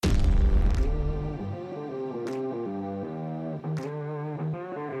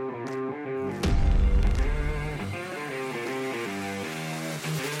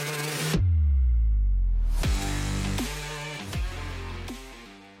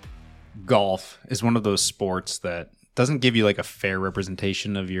golf is one of those sports that doesn't give you like a fair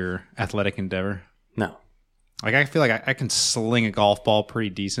representation of your athletic endeavor. No. Like I feel like I can sling a golf ball pretty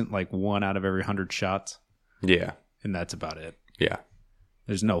decent, like 1 out of every 100 shots. Yeah. And that's about it. Yeah.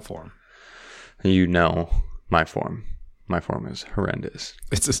 There's no form. You know my form. My form is horrendous.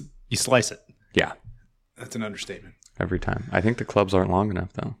 You slice it. Yeah. That's an understatement. Every time. I think the clubs aren't long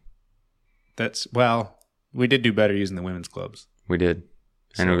enough, though. We did do better using the women's clubs. We did.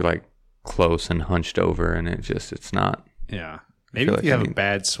 And it was like close and hunched over, and it's not. Yeah. Maybe if you have a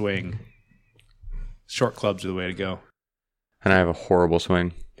bad swing, short clubs are the way to go. And I have a horrible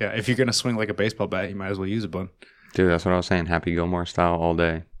swing. Yeah, if you're going to swing like a baseball bat, you might as well use a one. Dude, that's what I was saying. Happy Gilmore style all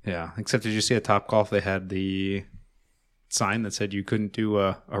day. Yeah, except did you see at Topgolf they had the sign that said you couldn't do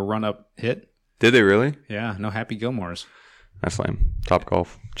a run-up hit? Did they really? Yeah, no Happy Gilmores. That's lame.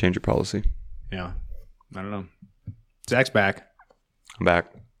 Topgolf, change your policy. Yeah, I don't know. Zach's back. I'm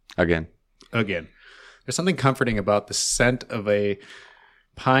back. Again. There's something comforting about the scent of a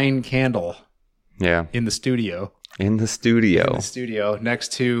pine candle. Yeah. In the studio. In the studio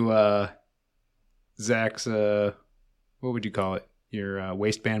next to Zach's, what would you call it? Your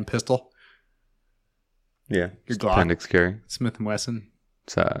waistband pistol? Yeah. Your Glock. Appendix carry. Smith & Wesson.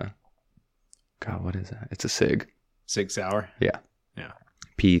 It's God, what is that? It's a SIG. Sig Sauer? Yeah. Yeah.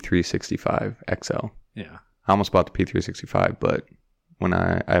 P365 XL. Yeah. I almost bought the P365, but when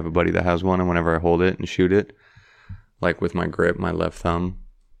I have a buddy that has one, and whenever I hold it and shoot it, like with my grip, my left thumb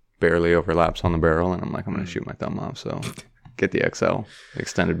barely overlaps on the barrel, and I'm like, I'm going to shoot my thumb off. So get the XL. The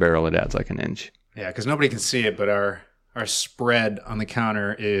extended barrel, it adds like an inch. Yeah, because nobody can see it, but our spread on the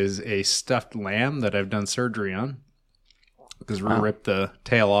counter is a stuffed lamb that I've done surgery on because we ripped the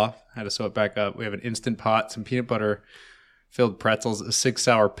tail off, had to sew it back up. We have an Instant Pot, some peanut butter filled pretzels, a Sig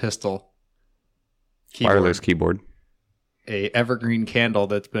Sauer pistol, wireless keyboard, a evergreen candle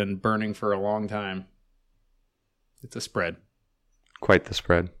that's been burning for a long time. It's a spread. Quite the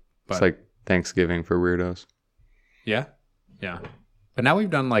spread. It's like Thanksgiving for weirdos. Yeah. Yeah. But now we've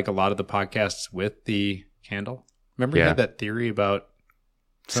done like a lot of the podcasts with the candle. Remember you had that theory about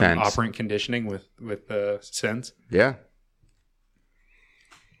some operant conditioning with the scents? Yeah.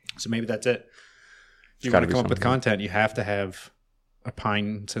 So maybe that's it. If you want to come up with content, you have to have a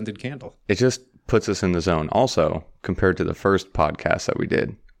pine scented candle. It just puts us in the zone. Also, compared to the first podcast that we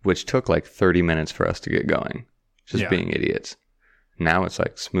did, which took like 30 minutes for us to get going, just being idiots. Now it's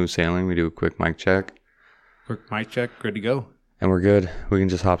like smooth sailing. We do a quick mic check. Good to go. And we're good. We can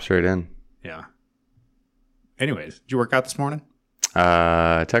just hop straight in. Yeah. Anyways, did you work out this morning?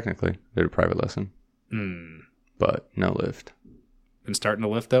 Technically. Did a private lesson. But no lift. Been starting to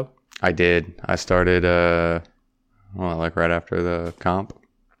lift though? I did. I started like right after the comp.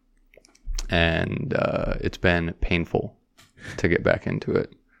 And it's been painful to get back into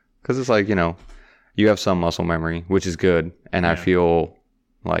it. Because it's like, you have some muscle memory, which is good. And I feel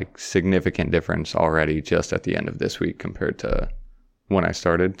like significant difference already just at the end of this week compared to when I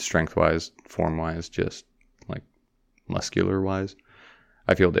started, strength-wise, form-wise, just like muscular-wise.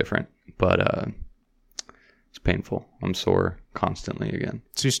 I feel different, but it's painful. I'm sore constantly again.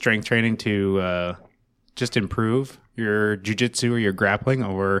 So you're strength training to just improve your jiu-jitsu or your grappling,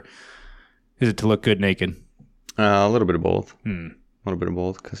 or is it to look good naked? A little bit of both. A little bit of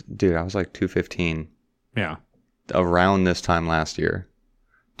both. Because, dude, I was like 215. Yeah. Around this time last year.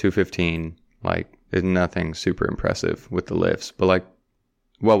 215, like, is nothing super impressive with the lifts, but like,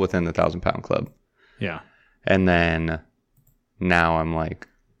 well within the 1,000-pound club. Yeah. And then now I'm like...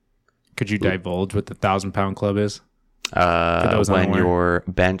 Could you divulge what the 1,000-pound club is? When your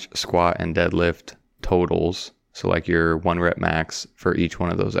bench, squat, and deadlift totals, so like your 1 rep max for each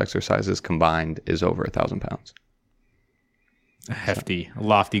one of those exercises combined is over 1,000 pounds. A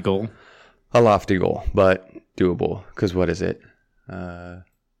lofty goal. A lofty goal, but doable. Because what is it?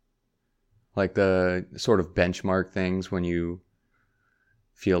 Like the sort of benchmark things when you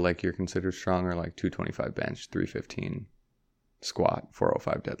feel like you're considered strong are like 225 bench, 315 squat,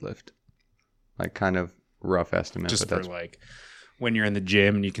 405 deadlift. Like kind of rough estimate. Just for like when you're in the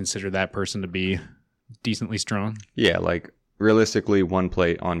gym and you consider that person to be decently strong? Yeah, like realistically 1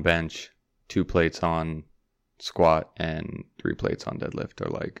 plate on bench, 2 plates on squat, and 3 plates on deadlift are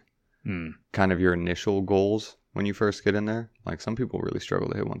like kind of your initial goals when you first get in there. Like some people really struggle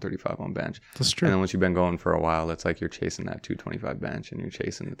to hit 135 on bench. That's true. And then once you've been going for a while, it's like you're chasing that 225 bench and you're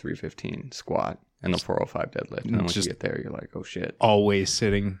chasing the 315 squat and the 405 deadlift. And then once you get there, you're like, oh shit. Always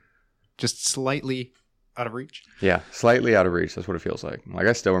sitting just slightly out of reach. Yeah, slightly out of reach. That's what it feels like. Like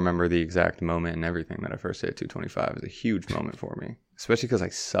I still remember the exact moment and everything that I first hit 225. It was a huge moment for me, especially because I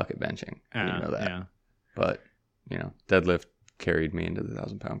suck at benching. You know that. Yeah. But, deadlift carried me into the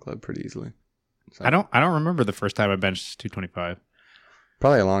 1,000-pound club pretty easily. So, I don't remember the first time I benched 225.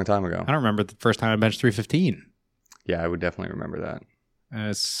 probably a long time ago. I don't remember the first time I benched 315. Yeah, I would definitely remember that.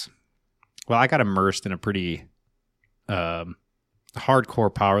 Well, I got immersed in a pretty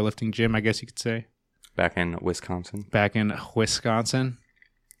hardcore powerlifting gym, I guess you could say. Back in Wisconsin. Back in Wisconsin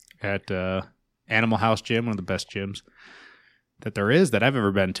at Animal House Gym, one of the best gyms that there is that I've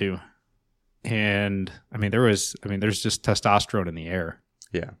ever been to. And there's just testosterone in the air.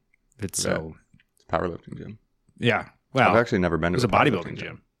 Yeah. It's powerlifting gym. Yeah. Well, I've actually never been to a bodybuilding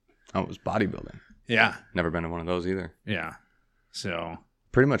gym. Oh, it was bodybuilding. Yeah. Never been to one of those either. Yeah. So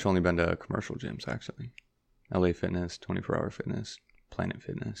pretty much only been to commercial gyms, actually. LA Fitness, 24-Hour Fitness, Planet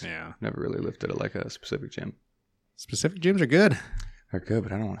Fitness. Yeah. Never really lifted at like a specific gym. Specific gyms are good. They're good,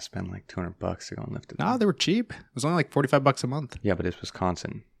 but I don't want to spend like $200 to go and lift it. No, they were cheap. It was only like $45 a month. Yeah, but it's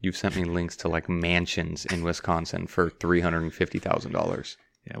Wisconsin. You've sent me links to like mansions in Wisconsin for $350,000.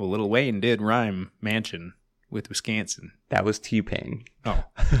 Yeah, well, Lil Wayne did rhyme mansion with Wisconsin. That was T-Pain. Oh.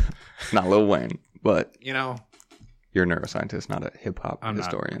 Not Lil Wayne, but you're a neuroscientist, not a hip-hop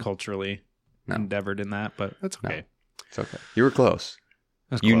historian. Not culturally endeavored in that, but that's okay. No, it's okay. You were close.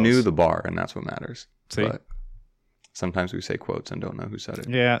 You knew the bar, and that's what matters. See? But sometimes we say quotes and don't know who said it.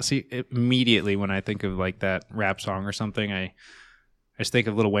 Yeah, see, immediately when I think of like that rap song or something, I just think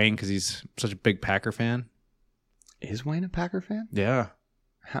of Lil Wayne because he's such a big Packer fan. Is Wayne a Packer fan? Yeah.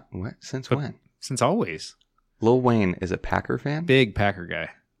 What? Since when? Since always. Lil Wayne is a Packer fan? Big Packer guy.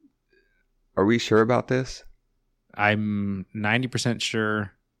 Are we sure about this? I'm 90%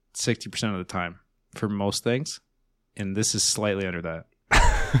 sure 60% of the time for most things. And this is slightly under that.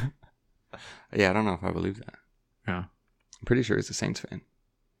 Yeah, I don't know if I believe that. Yeah. I'm pretty sure he's a Saints fan.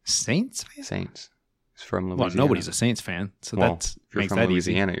 Saints fan? Saints. He's from Louisiana. Well, nobody's a Saints fan, so that makes that easy. If you're from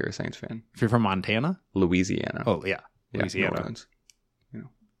Louisiana, you're a Saints fan. If you're from Montana? Louisiana. Oh, yeah. Yeah, Louisiana.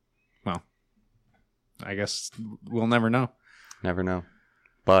 Well, I guess we'll never know. Never know.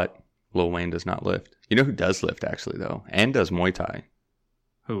 But Lil Wayne does not lift. You know who does lift, actually, though? And does Muay Thai.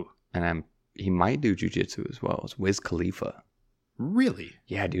 Who? And he might do jiu-jitsu as well. It's Wiz Khalifa. Really?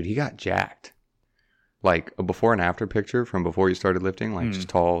 Yeah, dude, he got jacked. Like a before and after picture from before he started lifting, like just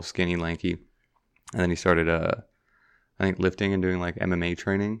tall, skinny, lanky. And then he started, I think, lifting and doing like MMA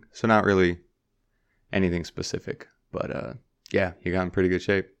training. So not really anything specific. But yeah, he got in pretty good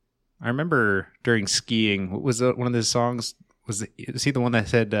shape. I remember during skiing, what was one of his songs? Was he the one that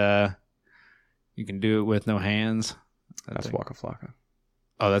said, you can do it with no hands? That's Waka Flocka.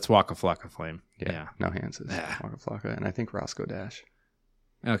 Oh, that's Waka Flocka Flame. Yeah. No hands is Waka Flocka. And I think Roscoe Dash.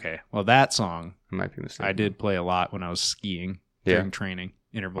 Okay. Well, that song, I might be mistaken. I did play a lot when I was skiing during training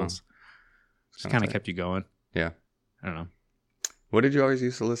intervals. Just kind of kept you going. Yeah. I don't know. What did you always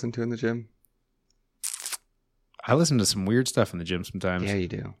used to listen to in the gym? I listen to some weird stuff in the gym sometimes. Yeah, you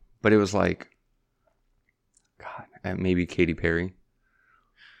do. But it was like, God, maybe Katy Perry.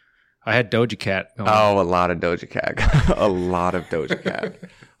 I had Doja Cat going. Oh, a lot of Doja Cat. A lot of Doja Cat.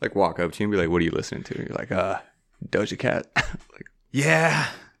 Like walk up to you and be like, what are you listening to? And you're like, Doja Cat. Like, yeah.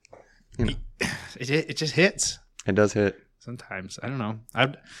 You know. It just hits. It does hit. Sometimes. I don't know.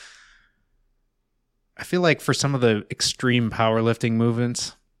 I feel like for some of the extreme powerlifting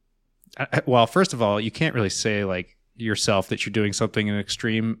movements, well, first of all, you can't really say like yourself that you're doing something in an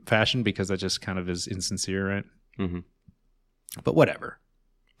extreme fashion because that just kind of is insincere, right? Mm-hmm. But whatever.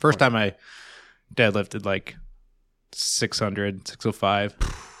 First time I deadlifted like 600, 605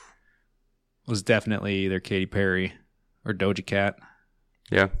 was definitely either Katy Perry or Doja Cat.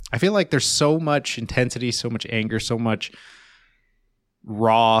 Yeah. I feel like there's so much intensity, so much anger, so much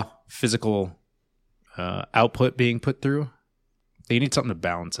raw physical output being put through that you need something to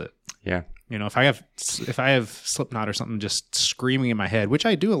balance it. Yeah. You know, if I have Slipknot or something just screaming in my head, which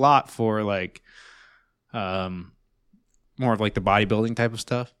I do a lot for like more of like the bodybuilding type of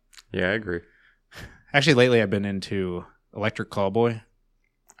stuff. Yeah, I agree. Actually, lately I've been into Electric Callboy.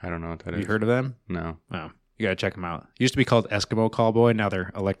 I don't know what that is. You heard of them? No. Oh, you gotta check them out. Used to be called Eskimo Callboy. Now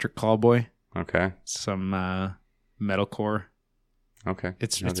they're Electric Callboy. Okay. Some metalcore. Okay.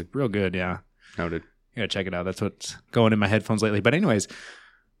 It's real good. Yeah. Noted. You gotta check it out. That's what's going in my headphones lately. But anyways,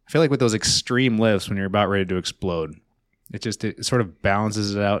 I feel like with those extreme lifts when you're about ready to explode, it sort of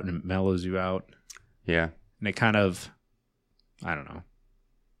balances it out and it mellows you out. Yeah. And it kind of, I don't know.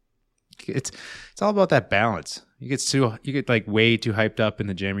 It's all about that balance. You get like way too hyped up in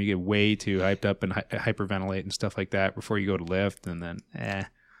the gym. Or you get way too hyped up and hyperventilate and stuff like that before you go to lift, and then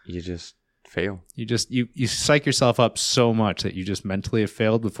you just fail. You psych yourself up so much that you just mentally have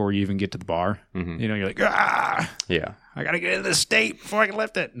failed before you even get to the bar. Mm-hmm. You know, you're like, yeah, I gotta get into this state before I can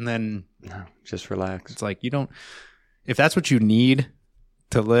lift it, and then no, just relax. It's like you don't if that's what you need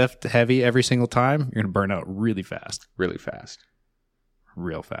to lift heavy every single time, you're going to burn out really fast. Really fast.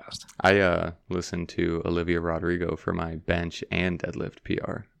 Real fast. I listened to Olivia Rodrigo for my bench and deadlift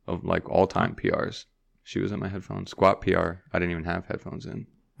PR of like all-time PRs. She was in my headphones. Squat PR. I didn't even have headphones in.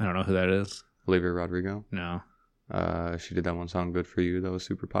 I don't know who that is. Olivia Rodrigo. No. She did that one song, Good For You, that was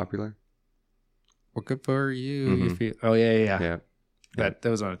super popular. Well, good for you. Mhm. You feel, oh, yeah. Yep. That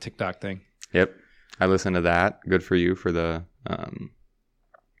was on a TikTok thing. Yep. I listened to that. Good For You for the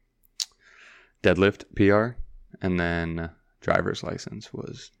deadlift PR. And then Driver's License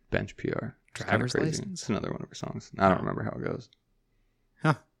was bench PR. Driver's License? It's another one of her songs. I don't remember how it goes.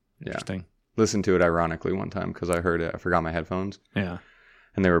 Huh. Yeah. Interesting. Listened to it ironically one time because I heard it. I forgot my headphones. Yeah.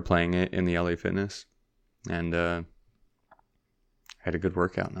 And they were playing it in the LA Fitness. And I had a good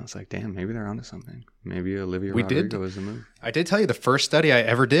workout. And I was like, damn, maybe they're onto something. Maybe Olivia Rodrigo is the move. I did tell you the first study I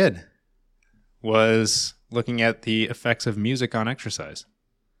ever did was looking at the effects of music on exercise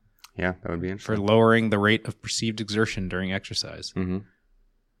Yeah, that would be for interesting. lowering the rate of perceived exertion during exercise. Mm-hmm.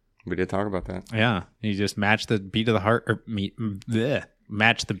 We did talk about that. Yeah. You just match the beat of the heart or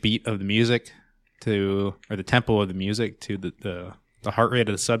match the beat of the music to, or the tempo of the music to the heart rate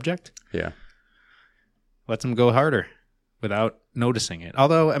of the subject. Yeah. Lets them go harder without noticing it.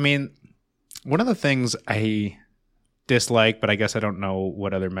 Although, I mean, one of the things I dislike, but I guess I don't know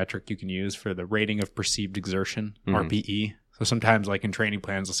what other metric you can use for the rating of perceived exertion, RPE. So sometimes like in training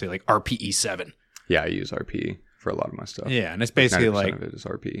plans, they'll say like RPE 7. Yeah, I use RPE for a lot of my stuff. Yeah. And it's basically 90% like, of it is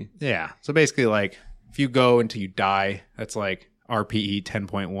RPE. yeah. So basically like if you go until you die, that's like RPE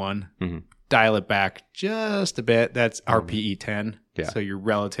 10.1. Mm-hmm. Dial it back just a bit. That's RPE 10. Yeah. So your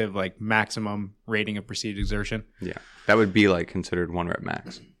relative like maximum rating of perceived exertion. Yeah. That would be like considered 1 rep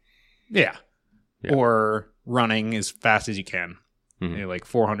max. Yeah. Yeah. Or running as fast as you can. Mhm. You know, like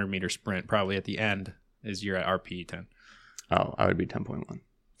 400 meter sprint probably at the end is you're at RPE 10. Oh, I would be 10.1.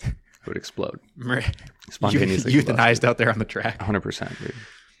 It would explode. Spontaneously. Euthanized out there on the track. 100%, dude.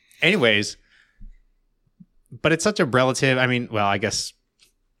 Anyways, but it's such a relative, I mean, well, I guess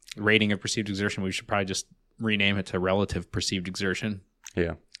rating of perceived exertion, we should probably just rename it to relative perceived exertion.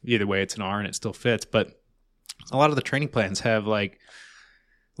 Yeah. Either way, it's an R and it still fits. But a lot of the training plans have like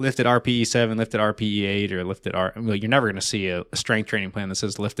lifted RPE 7, lifted RPE 8, or lifted R. Well, you're never going to see a strength training plan that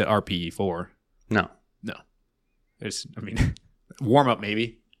says lifted RPE 4. No. There's, I mean, warm up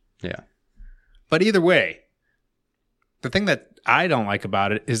maybe. Yeah. But either way, the thing that I don't like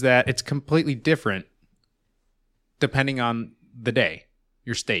about it is that it's completely different depending on the day,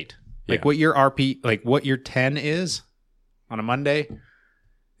 your state. Like Yeah. what your like what your 10 is on a Monday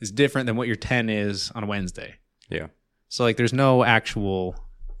is different than what your 10 is on a Wednesday. Yeah. So like there's no actual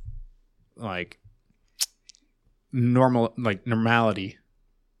like normality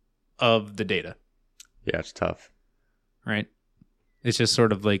of the data, Yeah, it's tough. right? It's just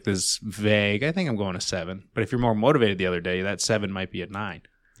sort of like this vague, I think I'm going to 7. But if you're more motivated the other day, that 7 might be at 9,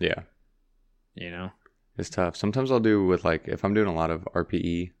 Yeah. you know? It's tough. Sometimes I'll do with like, if I'm doing a lot of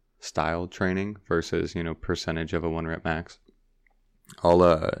RPE style training versus, percentage of a 1 rep max,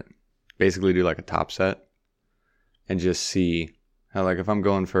 I'll basically do like a top set and just see how, like, if I'm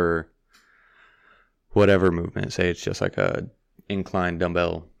going for whatever movement, say it's just like a incline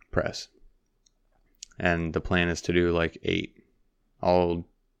dumbbell press, and the plan is to do like 8, I'll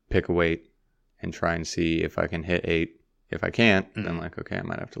pick a weight and try and see if I can hit 8. If I can't, then like, okay, I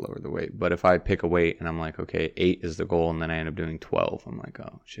might have to lower the weight. But if I pick a weight and I'm like, okay, 8 is the goal, and then I end up doing 12, I'm like,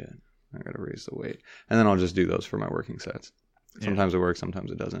 oh shit, I gotta raise the weight. And then I'll just do those for my working sets. Sometimes it works, sometimes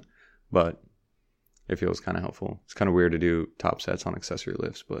it doesn't. But it feels kind of helpful. It's kind of weird to do top sets on accessory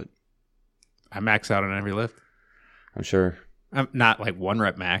lifts, but I max out on every lift. I'm sure. I'm not like 1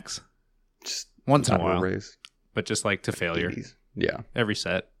 rep max, Just once in a lateral while, raise. but just like to failure. 80s. Yeah. Every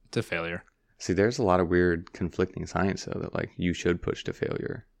set to failure. See, there's a lot of weird conflicting science though that like you should push to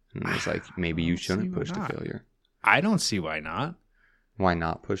failure, and there's like maybe you shouldn't push to failure. I don't see why not. Why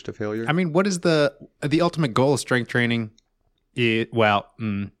not push to failure? I mean, what is the ultimate goal of strength training? The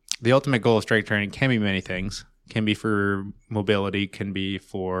ultimate goal of strength training can be many things. Can be for mobility, can be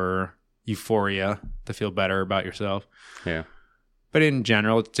for euphoria, to feel better about yourself. Yeah. But in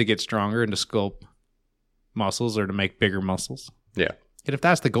general, it's to get stronger and to sculpt muscles or to make bigger muscles. Yeah. And if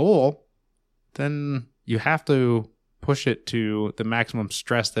that's the goal, then you have to push it to the maximum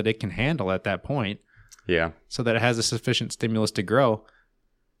stress that it can handle at that point, Yeah. so that it has a sufficient stimulus to grow.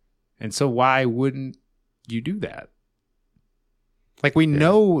 And so why wouldn't you do that? Like we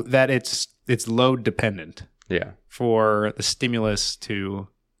know that it's load dependent Yeah. for the stimulus to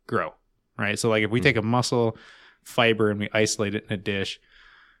grow, right? So like if we take a muscle fiber and we isolate it in a dish,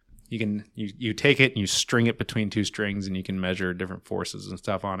 you take it and you string it between two strings, and you can measure different forces and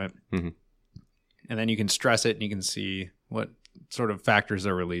stuff on it. Mm-hmm. And then you can stress it and you can see what sort of factors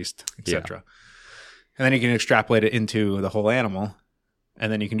are released, etc. And then you can extrapolate it into the whole animal,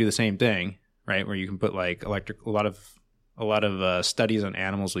 and then you can do the same thing, right? Where you can put like a lot of studies on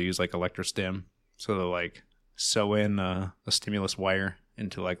animals will use like electrostim, so they'll like sew in a stimulus wire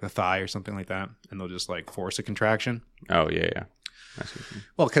into like the thigh or something like that, and they'll just like force a contraction. Oh yeah.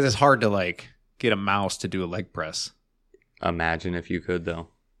 Well, because it's hard to like get a mouse to do a leg press. Imagine if you could, though.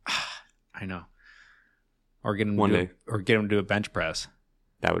 I know. Or get them to do a bench press.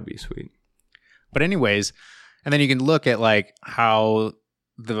 That would be sweet. But anyways, and then you can look at like how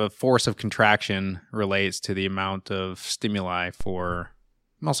the force of contraction relates to the amount of stimuli for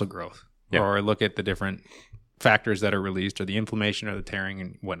muscle growth. Yeah. Or look at the different factors that are released, or the inflammation or the tearing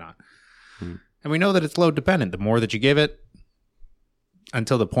and whatnot. Mm-hmm. And we know that it's load dependent. The more that you give it,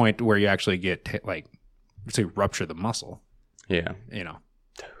 until the point where you actually get say rupture the muscle. Yeah. You know.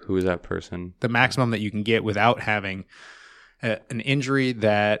 Who is that person? The maximum that you can get without having an injury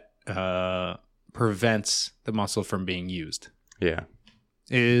that prevents the muscle from being used. Yeah.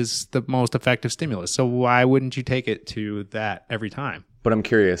 Is the most effective stimulus. So why wouldn't you take it to that every time? But I'm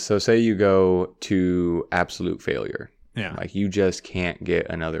curious. So say you go to absolute failure. Yeah. Like you just can't get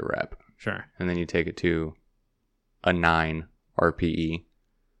another rep. Sure. And then you take it to a 9 RPE.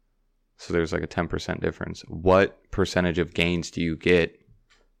 So there's like a 10% difference. What percentage of gains do you get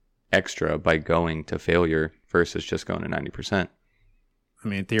extra by going to failure versus just going to 90%? I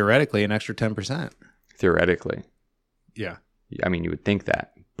mean, theoretically, an extra 10%. Theoretically. Yeah. I mean, you would think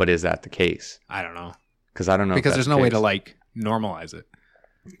that, but is that the case? I don't know. Because I don't know. Because there's no way to like normalize it.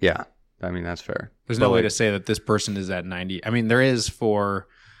 Yeah. I mean, that's fair. There's no way to say that this person is at 90. I mean, there is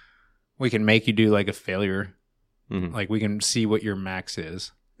we can make you do like a failure. Mm-hmm. Like we can see what your max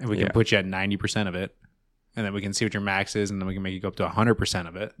is, and we can put you at 90% of it, and then we can see what your max is, and then we can make you go up to 100%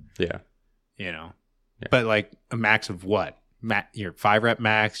 of it. Yeah. You know, but like a max of what? Your 5 rep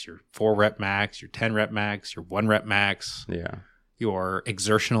max, your 4 rep max, your 10 rep max, your 1 rep max. Yeah. Your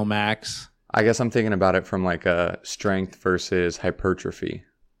exertional max. I guess I'm thinking about it from like a strength versus hypertrophy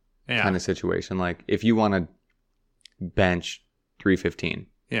kind of situation. Like if you want to bench 315.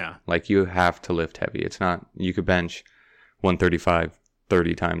 Yeah. Like you have to lift heavy. It's not, you could bench 135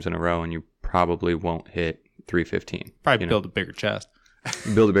 30 times in a row and you probably won't hit 315. Probably build a bigger chest.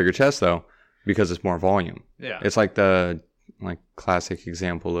 Build a bigger chest though, because it's more volume. Yeah. It's like the classic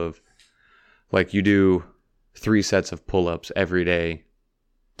example of like you do 3 sets of pull-ups every day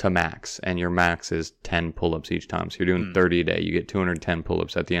to max, and your max is 10 pull-ups each time. So you're doing 30 a day. You get 210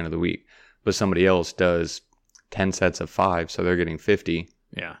 pull-ups at the end of the week. But somebody else does 10 sets of 5, so they're getting 50.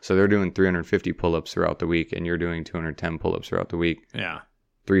 Yeah. So they're doing 350 pull-ups throughout the week, and you're doing 210 pull-ups throughout the week. Yeah.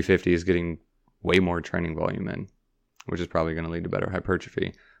 350 is getting way more training volume in, which is probably going to lead to better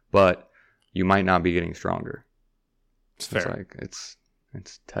hypertrophy. But you might not be getting stronger. It's fair. It's like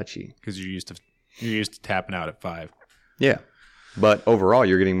it's touchy because you're used to tapping out at 5. Yeah. But overall,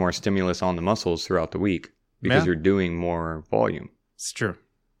 you're getting more stimulus on the muscles throughout the week because you're doing more volume. It's true.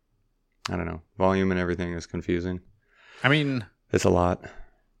 I don't know. Volume and everything is confusing. I mean, it's a lot.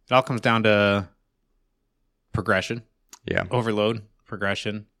 It all comes down to progression. Yeah. Overload,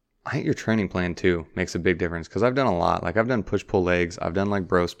 progression. I think your training plan too makes a big difference because I've done a lot. Like I've done push-pull legs. I've done like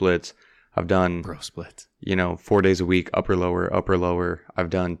bro splits. I've done 4 days a week, upper lower. I've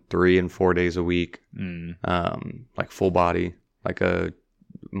done 3 and 4 days a week. Like full body. Like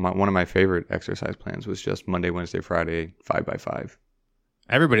one of my favorite exercise plans was just Monday, Wednesday, Friday, 5x5.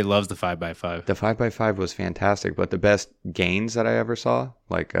 Everybody loves the 5x5. The 5x5 was fantastic, but the best gains that I ever saw,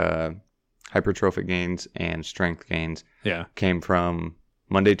 like hypertrophic gains and strength gains, came from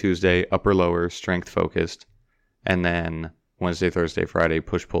Monday, Tuesday, upper lower, strength focused, and then Wednesday, Thursday, Friday,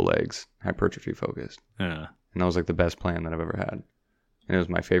 push-pull legs, hypertrophy focused. Yeah. And that was like the best plan that I've ever had. And it was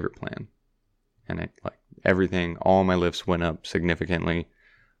my favorite plan. And it like everything, all my lifts went up significantly.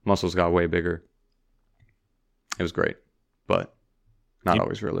 Muscles got way bigger. It was great, but not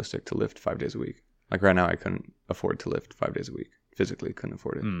always realistic to lift 5 days a week. Like right now, I couldn't afford to lift 5 days a week. Physically, couldn't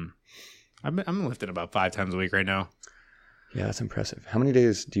afford it. I'm lifting about 5 times a week right now. Yeah, that's impressive. How many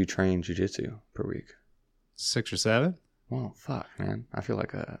days do you train jiu-jitsu per week? 6 or 7. Well, fuck, man. I feel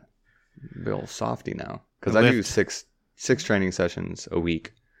like a real softy now. Because I do six training sessions a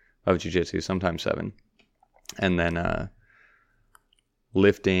week of jiu-jitsu, sometimes 7. And then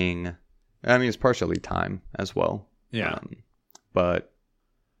lifting, I mean, it's partially time as well. Yeah. But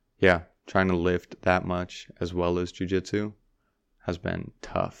yeah, trying to lift that much as well as jiu-jitsu has been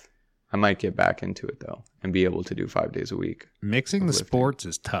tough. I might get back into it though and be able to do 5 days a week. Mixing the sports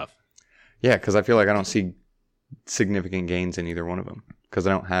is tough. Yeah, because I feel like I don't see significant gains in either one of them because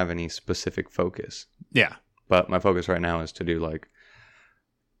I don't have any specific focus. Yeah. But my focus right now is to do like,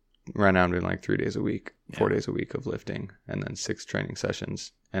 right now I'm doing like 3 days a week, 4 days a week of lifting, and then 6 training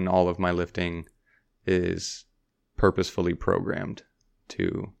sessions. And all of my lifting is purposefully programmed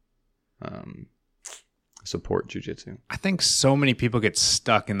to support jujitsu. I think so many people get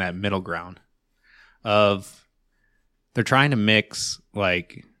stuck in that middle ground of they're trying to mix,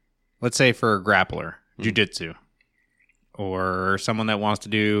 like, let's say for a grappler, jujitsu, or someone that wants to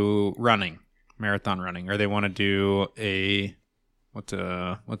do running, marathon running, or they want to do a what's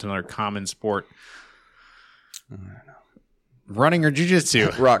another common sport? I don't know. Running or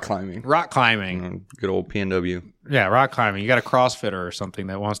jujitsu? Rock climbing. Rock climbing. Good old PNW. Yeah, rock climbing. You got a CrossFitter or something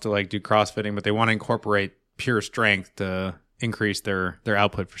that wants to like do CrossFitting, but they want to incorporate pure strength to increase their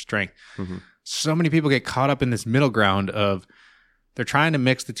output for strength. Mm-hmm. So many people get caught up in this middle ground of they're trying to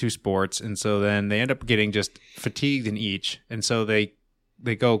mix the two sports, and so then they end up getting just fatigued in each, and so they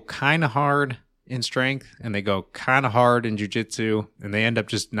go kind of hard in strength and they go kind of hard in jiu-jitsu, and they end up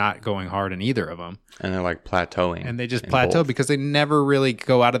just not going hard in either of them, and they're like plateauing, and they just plateau because they never really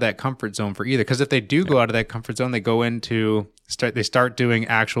go out of that comfort zone for either. Because if they do go out of that comfort zone, they go into start doing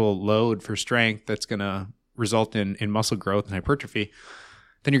actual load for strength that's going to result in muscle growth and hypertrophy.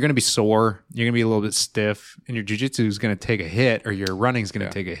 Then you're going to be sore, you're going to be a little bit stiff, and your jiu-jitsu is going to take a hit, or your running is going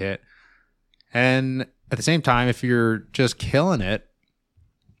to take a hit. And at the same time, if you're just killing it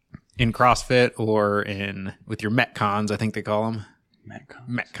in CrossFit or with your Metcons, I think they call them.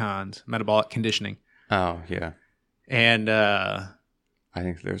 Metcons, metabolic conditioning. Oh, yeah. And I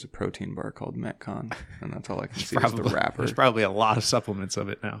think there's a protein bar called Metcon, and that's all I can see is the wrapper. There's probably a lot of supplements of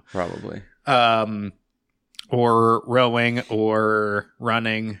it now. Probably. Or rowing or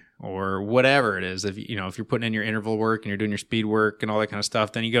running or whatever it is. If you're putting in your interval work and you're doing your speed work and all that kind of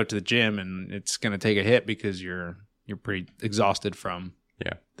stuff, then you go to the gym and it's going to take a hit because you're pretty exhausted from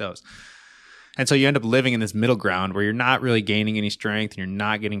those. And so you end up living in this middle ground where you're not really gaining any strength and you're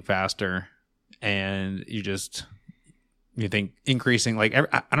not getting faster, and you think increasing, like,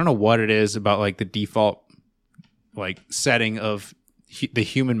 I don't know what it is about like the default like setting of the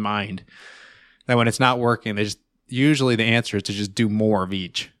human mind that when it's not working, usually the answer is to just do more of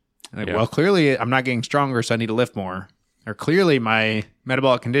each. Like, well, clearly I'm not getting stronger, so I need to lift more. Or clearly my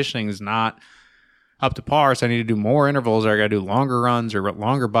metabolic conditioning is not up to par, so I need to do more intervals, or I got to do longer runs or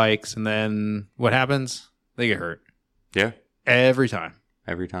longer bikes. And then what happens? They get hurt. Yeah. Every time.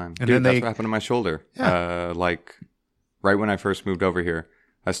 And dude, then that's what happened to my shoulder. Yeah. Like right when I first moved over here,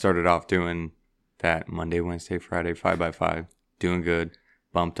 I started off doing that Monday, Wednesday, Friday, 5x5, doing good.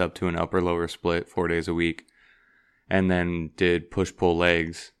 Bumped up to an upper-lower split 4 days a week, and then did push-pull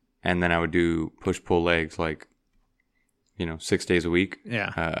legs, and then I would do push-pull legs 6 days a week.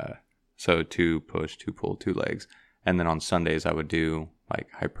 Yeah. So 2 push, 2 pull, 2 legs, and then on Sundays I would do like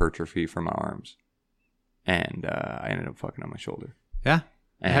hypertrophy for my arms, and I ended up fucking up my shoulder. Yeah.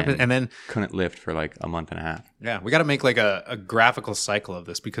 And then couldn't lift for like a month and a half. Yeah, we got to make like a graphical cycle of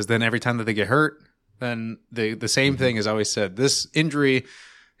this, because then every time that they get hurt, then the same thing is always said. This injury,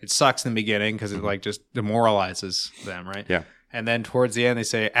 it sucks in the beginning because it like just demoralizes them, right? Yeah. And then towards the end, they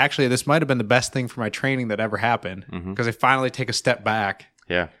say, actually, this might have been the best thing for my training that ever happened, because they finally take a step back.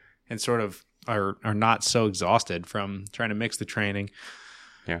 Yeah. And sort of are not so exhausted from trying to mix the training.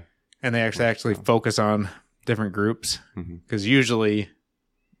 Yeah. And they actually focus on different groups, because usually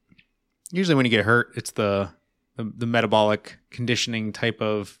when you get hurt, it's the metabolic conditioning type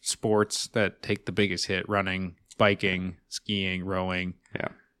of sports that take the biggest hit: running, biking, skiing, rowing. Yeah.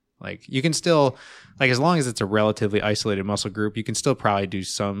 Like, you can still, like, as long as it's a relatively isolated muscle group, you can still probably do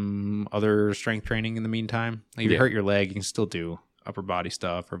some other strength training in the meantime. Like, if you hurt your leg, you can still do upper body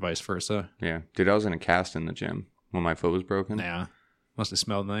stuff, or vice versa. Yeah. Dude, I was in a cast in the gym when my foot was broken. Yeah. Must have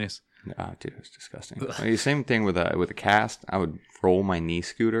smelled nice. Dude, it was disgusting. The same thing with a cast. I would roll my knee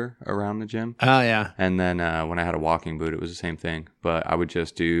scooter around the gym. Oh, yeah. And then when I had a walking boot, it was the same thing. But I would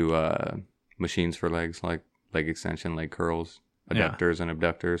just do machines for legs, like leg extension, leg curls, adductors and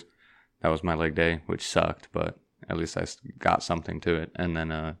abductors. That was my leg day, which sucked, but at least I got something to it. And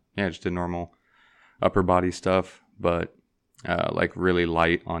then, just did normal upper body stuff, but like really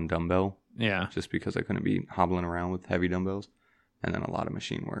light on dumbbell. Yeah. Just because I couldn't be hobbling around with heavy dumbbells. And then a lot of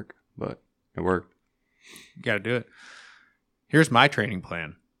machine work. But it worked. You got to do it. Here's my training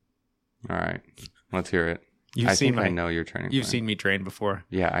plan. All right. Let's hear it. I know your training plan. You've seen me train before.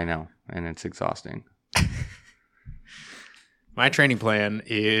 Yeah, I know. And it's exhausting. My training plan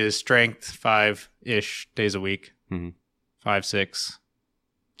is strength 5-ish days a week. 5, 6.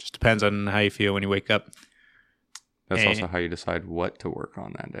 Just depends on how you feel when you wake up. That's also how you decide what to work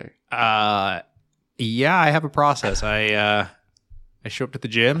on that day. Yeah, I have a process. I show up to the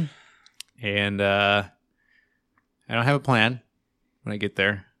gym, and I don't have a plan when I get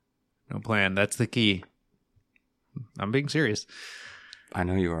there. No plan. That's the key. I'm being serious. I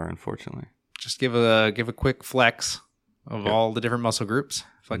know you are, unfortunately. Just give a quick flex of all the different muscle groups.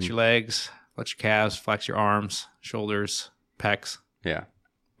 Flex your legs, flex your calves, flex your arms, shoulders, pecs,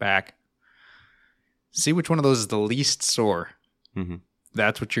 back. See which one of those is the least sore. Mm-hmm.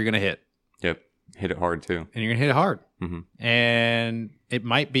 That's what you're going to hit. Yep. Hit it hard, too. And you're going to hit it hard. Mm-hmm. And it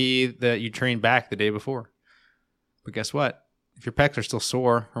might be that you train back the day before. But guess what? If your pecs are still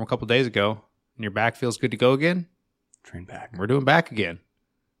sore from a couple days ago and your back feels good to go again, train back. We're doing back again.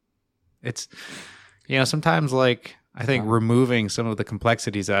 It's, sometimes like I think removing some of the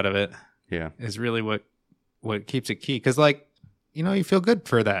complexities out of it is really what keeps it key. Because you feel good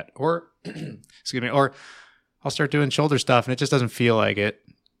for that. Or, excuse me, or I'll start doing shoulder stuff and it just doesn't feel like it.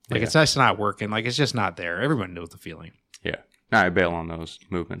 It's just not working. Like it's just not there. Everyone knows the feeling. Yeah. No, I bail on those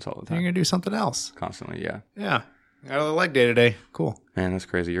movements all the time. You're going to do something else. Constantly, yeah. Yeah. Out of the leg day today. Cool. Man, that's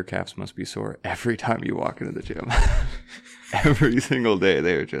crazy. Your calves must be sore every time you walk into the gym. Every single day,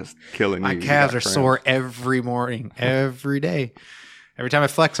 they are just killing you. My calves are sore every morning, every day. Every time I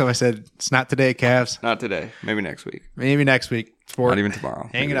flex them, I said, it's not today, calves. Not today. Maybe next week. Maybe next week. Not even tomorrow.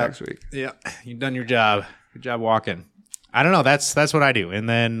 Hang Maybe it up. Next week. Yeah. You've done your job. Good job walking. I don't know. That's what I do. And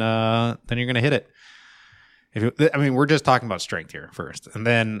then you're going to hit it. We're just talking about strength here first. And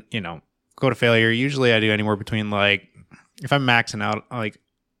then, go to failure. Usually I do anywhere between if I'm maxing out, I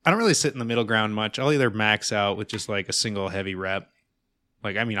don't really sit in the middle ground much. I'll either max out with just a single heavy rep.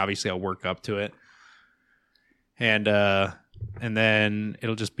 Obviously I'll work up to it. And then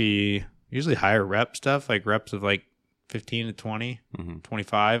it'll just be usually higher rep stuff, reps of 15 to 20,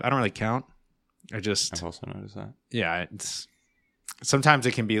 25. I don't really count. I've also noticed that. Yeah. Sometimes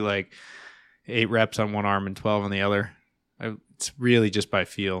it can be 8 reps on one arm and 12 on the other. It's really just by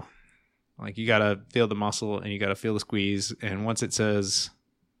feel. You got to feel the muscle and you got to feel the squeeze. And once it says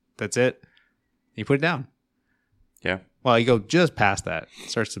that's it, you put it down. Yeah. Well, you go just past that. It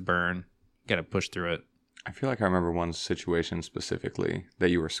starts to burn. You got to push through it. I feel like I remember one situation specifically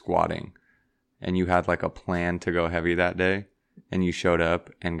that you were squatting and you had a plan to go heavy that day and you showed up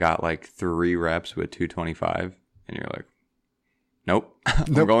and got 3 reps with 225 and you're like, nope,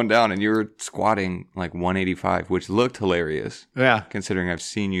 I'm going down. And you were squatting 185, which looked hilarious. Yeah. Considering I've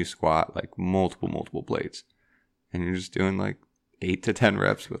seen you squat multiple plates. And you're just doing 8 to 10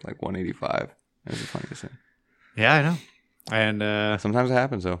 reps with 185. It was the funniest thing. Yeah, I know. And sometimes it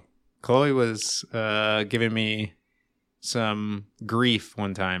happens though. Chloe was giving me some grief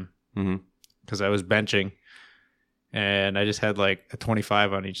one time because I was benching and I just had a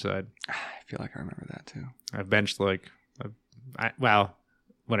 25 on each side. I feel like I remember that too. I benched whatever.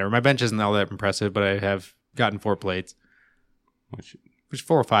 My bench isn't all that impressive, but I have gotten 4 plates, which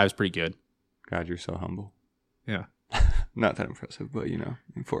 4 or 5 is pretty good. God, you're so humble. Yeah. Not that impressive, but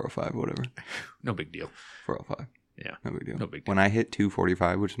 405, whatever. No big deal. 405. Yeah. No big deal. No big deal. When I hit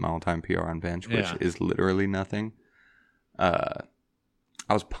 245, which is my all-time PR on bench, which is literally nothing, I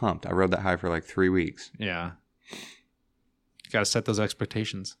was pumped. I rode that high for 3 weeks. Yeah. You got to set those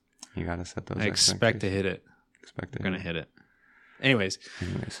expectations. You got to set those I expect to hit it. Expect going to hit it. Anyways.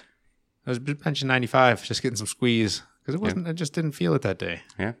 I was benching 95, just getting some squeeze because it wasn't. I just didn't feel it that day.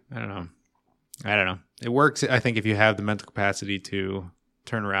 Yeah. I don't know. It works, I think, if you have the mental capacity to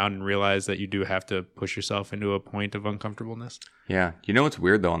turn around and realize that you do have to push yourself into a point of uncomfortableness. Yeah. You know what's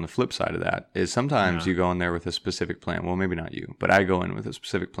weird, though, on the flip side of that is sometimes you go in there with a specific plan. Well, maybe not you, but I go in with a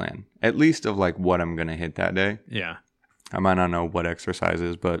specific plan, at least of what I'm going to hit that day. Yeah. I might not know what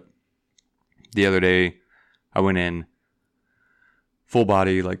exercises, but the other day I went in full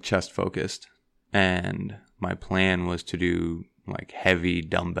body, chest focused, and my plan was to do heavy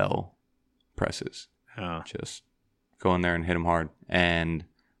dumbbell presses. Oh. Just go in there and hit them hard. And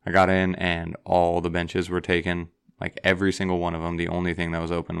I got in and all the benches were taken, every single one of them. The only thing that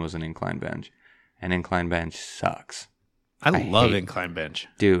was open was an incline bench. An incline bench sucks. I love incline bench.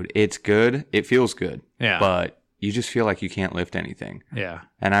 Dude, it's good. It feels good. Yeah. But you just feel like you can't lift anything. Yeah.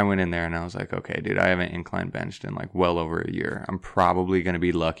 And I went in there and I was like, okay, dude, I haven't incline benched in well over a year. I'm probably going to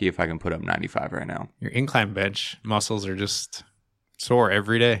be lucky if I can put up 95 right now. Your incline bench muscles are just sore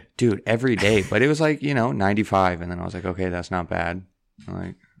every day. Dude, every day. But it was 95. And then I was like, okay, that's not bad.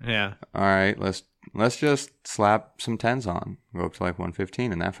 I'm yeah. All right, let's just slap some 10s on. Go up to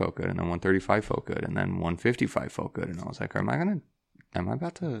 115 and that felt good. And then 135 felt good. And then 155 felt good. And I was like, am I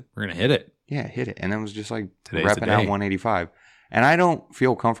about to... We're going to hit it. Yeah, hit it. And then it was just Today's repping out 185. And I don't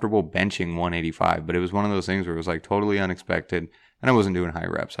feel comfortable benching 185, but it was one of those things where it was like totally unexpected. And I wasn't doing high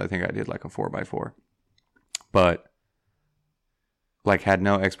reps. I think I did like a 4x4. But like had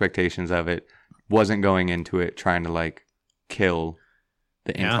no expectations of it. Wasn't going into it trying to like kill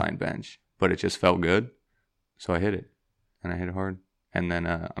the incline bench. But it just felt good. So I hit it. And I hit it hard. And then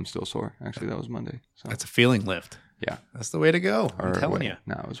I'm still sore. Actually, that was Monday. So That's a feeling lift. yeah. That's the way to go. I'm telling you.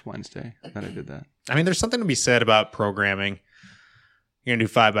 No, it was Wednesday that I did that. I mean, there's something to be said about programming. You're going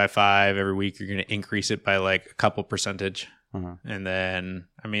to do 5x5 every week. You're going to increase it by like a couple percentage. Uh-huh. And then,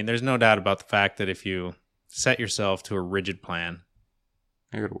 I mean, there's no doubt about the fact that if you set yourself to a rigid plan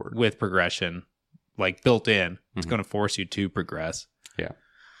It would work. with progression, like built in, it's going to force you to progress. Yeah.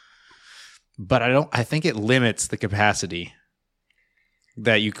 But I think it limits the capacity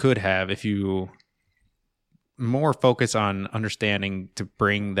that you could have if you more focus on understanding to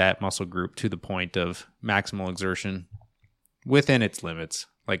bring that muscle group to the point of maximal exertion within its limits,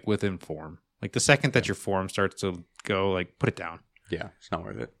 like within form. Like the second that your form starts to go, like put it down. Yeah, it's not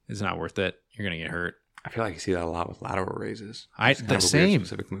worth it. It's not worth it. You're going to get hurt. I feel like you see that a lot with lateral raises. The same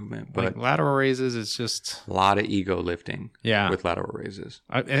specific movement, but like lateral raises, it's just a lot of ego lifting. Yeah. With lateral raises.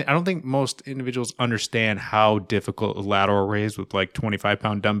 I don't think most individuals understand how difficult a lateral raise with like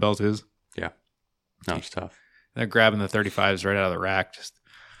 25-pound dumbbells is. Yeah, no, it's tough. They're grabbing the 35s right out of the rack. Just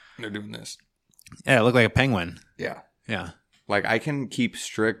They're doing this. yeah, it looked like a penguin. Yeah, Yeah, like I can keep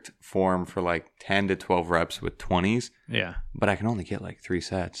strict form for like 10 to 12 reps with 20s, yeah. but I can only get like 3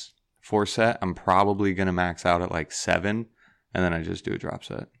 sets. 4 set, I'm probably gonna max out at like 7, and then I just do a drop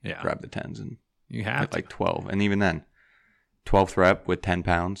set. Yeah. Grab the 10s and You have hit like 12, and even then, 12th rep with 10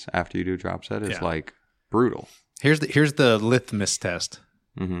 pounds after you do a drop set is like brutal. Here's the litmus test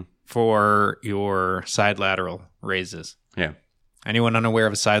for your side lateral raises. Yeah. Anyone unaware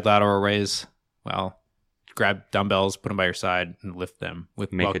of a side lateral raise? Well, grab dumbbells, put them by your side, and lift them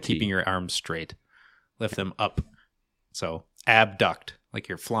while keeping your arms straight. Lift them up. So abduct, like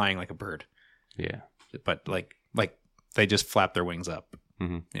you're flying like a bird. Yeah. But like they just flap their wings up.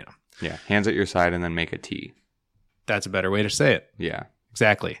 Mm-hmm. You know. Yeah. Hands at your side and then make a T. That's a better way to say it. Yeah.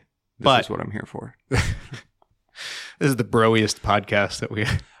 Exactly. This is what I'm here for. This is the broiest podcast that we've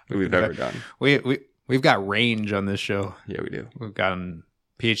ever done. We've got range on this show. Yeah, we do. We've gotten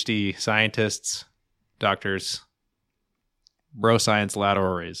PhD scientists, doctors, bro science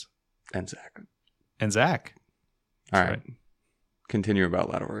lateral raise. And Zach. And Zach. All right. Continue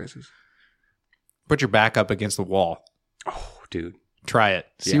about lateral raises. Put your back up against the wall. Oh, dude. Try it.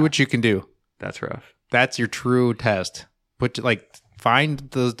 See what you can do. That's rough. That's your true test. Find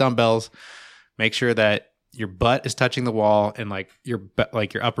those dumbbells. Make sure that your butt is touching the wall and like your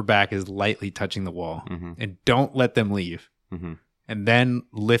upper back is lightly touching the wall. Mm-hmm. And don't let them leave. Mm-hmm. And then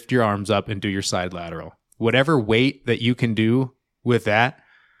lift your arms up and do your side lateral. Whatever weight that you can do with that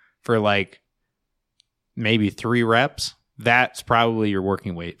for like maybe 3 reps, that's probably your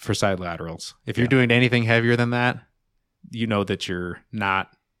working weight for side laterals. If you're doing anything heavier than that, you know that you're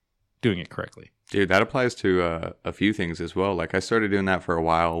not doing it correctly. Dude, that applies to a few things as well. Like I started doing that for a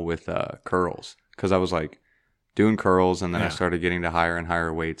while with curls because I was like doing curls and then I started getting to higher and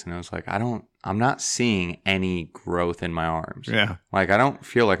higher weights and I was like, I'm not seeing any growth in my arms. Yeah. Like I don't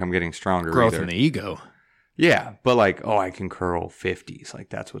feel like I'm getting stronger. Growth either. in the ego. Yeah, but like, I can curl 50s. Like,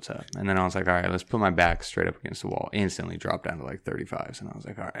 that's what's up. And then I was like, all right, let's put my back straight up against the wall. Instantly dropped down to like 35s. And I was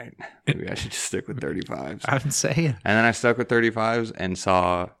like, all right, maybe I should just stick with 35s. I'm saying. And then I stuck with 35s and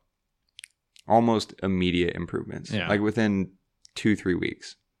saw almost immediate improvements. Yeah. Like within 2-3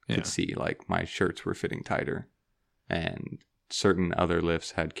 weeks, Yeah. could see like my shirts were fitting tighter and certain other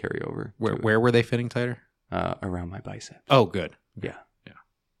lifts had carryover. Where were they fitting tighter? Around my biceps. Oh, good. Yeah.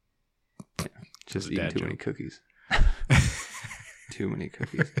 Yeah. Just a eating dad too many joke. cookies. Too many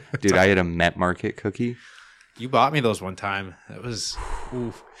cookies. Dude, I had a Met Market cookie. You bought me those one time. That was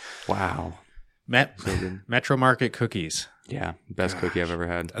oof. Wow. Metro Market cookies. Yeah. Best cookie I've ever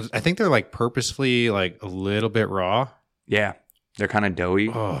had. I think they're like purposefully like a little bit raw. Yeah. They're kind of doughy.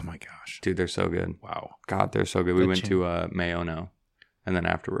 Oh my gosh. Dude, they're so good. Wow. God, they're so good. We went to Mayono. And then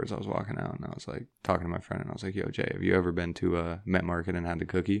afterwards I was walking out and I was like talking to my friend and I was like, yo, Jay, have you ever been to a Met Market and had the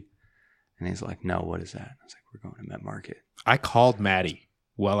cookie? And he's like, no, what is that? I was like, we're going to Met Market. I called Maddie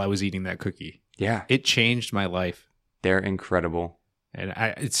while I was eating that cookie. Yeah. It changed my life. They're incredible. And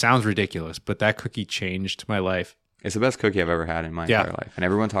it sounds ridiculous, but that cookie changed my life. It's the best cookie I've ever had in my entire life. And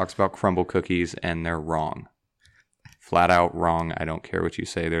everyone talks about crumble cookies and they're wrong. Flat out wrong. I don't care what you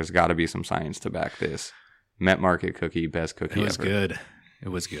say. There's got to be some science to back this. Met Market cookie, best cookie ever. It was good. It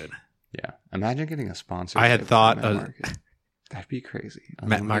was good. Yeah. Imagine getting a sponsor. I had thought That'd be crazy.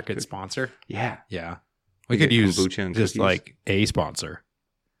 Met Market sponsor. Yeah. Yeah. We You could get use kombucha and just cookies. like a sponsor.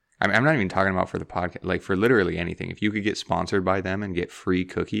 I'm not even talking about for the podcast. Like for literally anything. If you could get sponsored by them and get free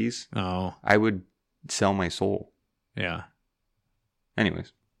cookies, Oh, I would sell my soul. yeah.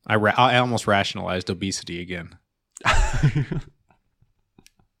 Anyways. I almost rationalized obesity again.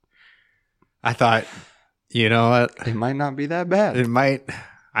 I thought, you know what? It might not be that bad. It might.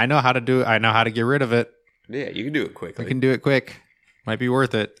 I know how to do it. I know how to get rid of it. Yeah, you can do it quickly. I can do it quick. Might be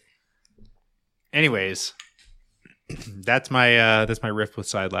worth it. Anyways, that's my riff with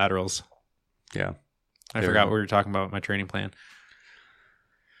side laterals. Yeah. I forgot what we were talking about with my training plan.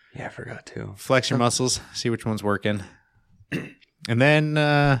 Yeah, I forgot too. Flex your muscles, see which one's working. And then,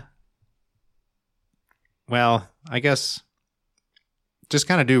 well, I guess just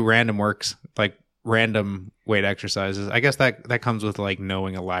kind of do random works, like random weight exercises. I guess that comes with like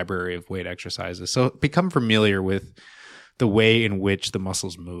knowing a library of weight exercises. So become familiar with the way in which the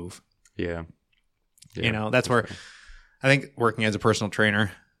muscles move. Yeah. You know, that's where I think working as a personal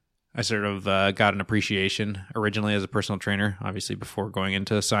trainer, I sort of got an appreciation originally as a personal trainer, obviously before going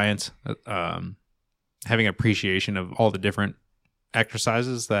into science, having appreciation of all the different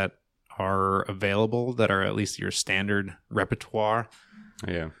exercises that are available that are at least your standard repertoire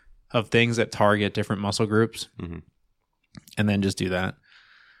of things that target different muscle groups. Mm-hmm. And then just do that.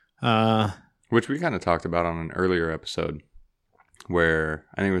 Which we kind of talked about on an earlier episode where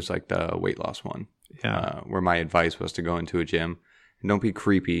I think it was like the weight loss one. Yeah. Where my advice was to go into a gym and don't be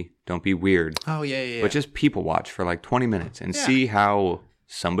creepy, don't be weird. Oh, yeah. But just people watch for like 20 minutes and see how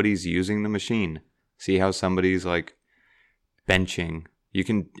somebody's using the machine. See how somebody's like benching.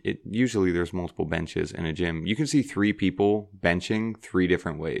 Usually there's multiple benches in a gym. You can see 3 people benching 3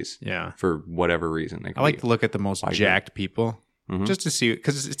 different ways. Yeah. For whatever reason. I like to look at the most jacked people just to see,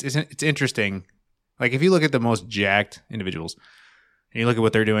 because it's interesting. Like if you look at the most jacked individuals, and you look at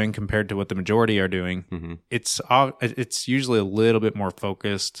what they're doing compared to what the majority are doing, it's usually a little bit more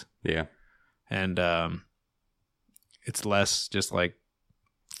focused. Yeah. And it's less just like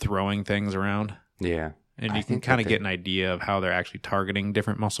throwing things around. Yeah. And you can kind of get an idea of how they're actually targeting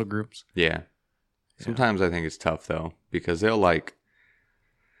different muscle groups. Yeah. Sometimes I think it's tough though, because they'll like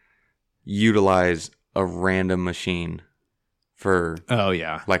utilize a random machine for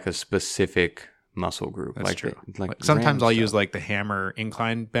like a specific muscle group. That's like true. Like sometimes I'll use like the hammer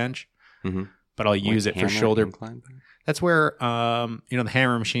incline bench, but I'll use it for shoulder. That's where the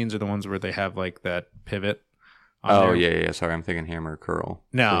hammer machines are the ones where they have like that pivot. Oh yeah. Sorry, I'm thinking hammer curl.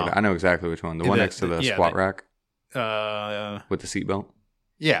 No, I know exactly which one. The one next to the squat rack. With the seatbelt.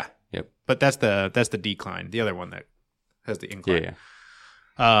 Yeah. Yep. But that's the decline. The other one that has the incline.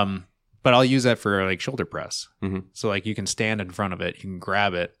 Yeah. But I'll use that for like shoulder press. Mm-hmm. So like you can stand in front of it, you can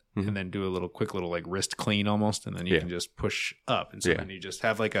grab it, and then do a quick little like wrist clean almost, and then you can just push up, and so then you just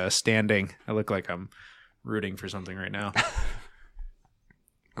have like a standing. I look like I'm rooting for something right now.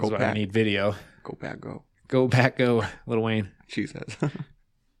 That's why I need video. Go back, go. Go back, go, Lil Wayne. She says.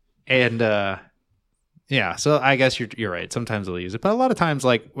 And so I guess you're right. Sometimes they'll use it, but a lot of times,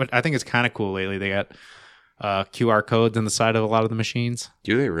 like what I think is kind of cool lately, they got QR codes on the side of a lot of the machines.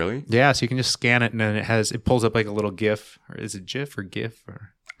 Do they really? Yeah, so you can just scan it, and then it pulls up like a little GIF, or is it GIF or GIF or?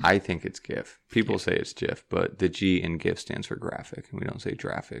 I think it's GIF. People say it's GIF, but the G in GIF stands for graphic, and we don't say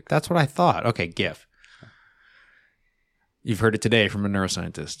graphic. That's what I thought. Okay, GIF. You've heard it today from a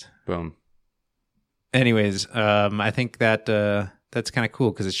neuroscientist. Boom. Anyways, I think that that's kind of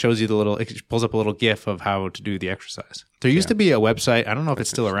cool because it shows you it pulls up a little GIF of how to do the exercise. There used to be a website, I don't know if it's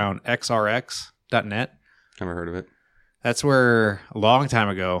still around, xrx.net. Never heard of it. That's where a long time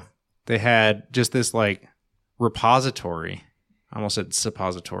ago they had just this like repository. I almost said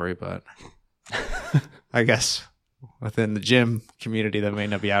suppository, but I guess within the gym community that may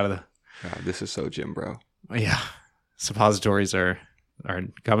not be out of the. God, this is so gym, bro. Yeah, suppositories are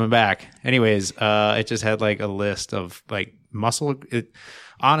coming back. Anyways, it just had like a list of like muscle.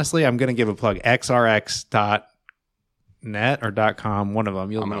 Honestly, I'm gonna give a plug. xrx.net or .com, one of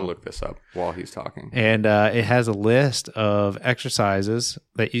them. I'm gonna look this up while he's talking. And it has a list of exercises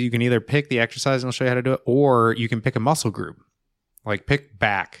that you can either pick the exercise and it'll show you how to do it, or you can pick a muscle group. Like pick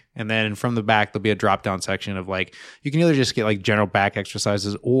back, and then from the back there'll be a drop down section of like you can either just get like general back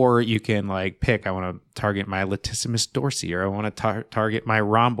exercises, or you can like pick, I want to target my latissimus dorsi, or I want to target my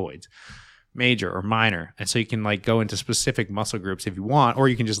rhomboids, major or minor. And so you can like go into specific muscle groups if you want, or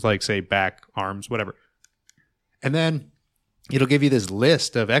you can just like say back, arms, whatever. And then it'll give you this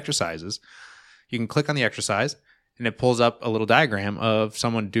list of exercises. You can click on the exercise and it pulls up a little diagram of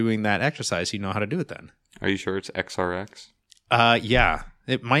someone doing that exercise. So you know how to do it then. Are you sure it's XRX? Yeah,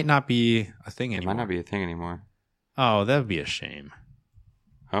 it might not be a thing anymore. It might not be a thing anymore. Oh, that would be a shame.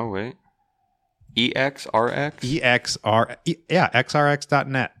 Oh, wait. EXRX?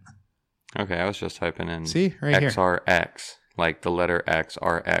 xrx.net. Okay, I was just typing in See, right here. XRX, like the letter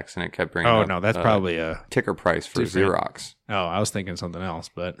XRX, and it kept bringing Oh, up no, that's probably a ticker price for different- Xerox. Oh, I was thinking something else,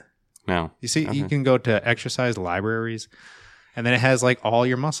 but No. you see, Okay. you can go to exercise libraries, and then it has like all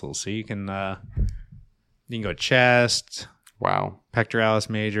your muscles. So you can go chest, Wow. pectoralis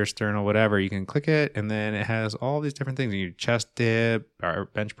major, sternal, whatever. You can click it, and then it has all these different things. You chest dip, or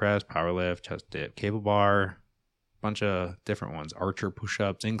bench press, power lift, chest dip, cable bar, bunch of different ones, archer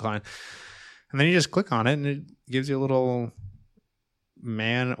push-ups, incline, and then you just click on it, and it gives you a little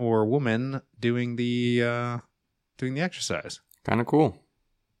man or woman doing the exercise. Kind of cool.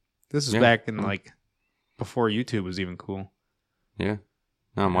 This is Yeah. back in like before YouTube was even cool. Yeah.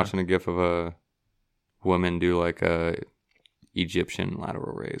 Now I'm watching a gif of a woman do like a Egyptian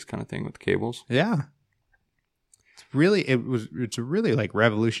lateral raise kind of thing with cables. Yeah. It's really like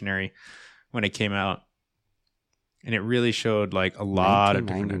revolutionary when it came out. And it really showed like a lot of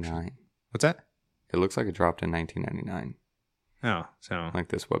different. 1999. What's that? It looks like it dropped in 1999. Oh, so Like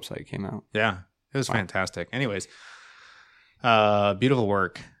this website came out. yeah, it was fantastic. Anyways, beautiful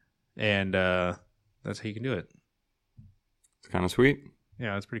work, and that's how you can do it. It's kind of sweet.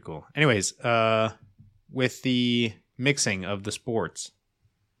 Yeah, it's pretty cool. Anyways, with the mixing of the sports,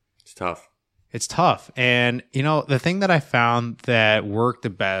 It's tough. it's tough. And, the thing that I found that worked the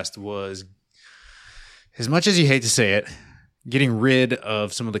best was, as much as you hate to say it, getting rid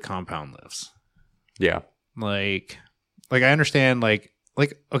of some of the compound lifts. Yeah. Like I understand, like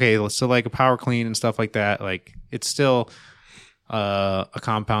okay, so like a power clean and stuff like that, like it's still a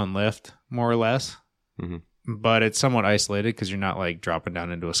compound lift, more or less. Mm-hmm. But it's somewhat isolated because you're not like dropping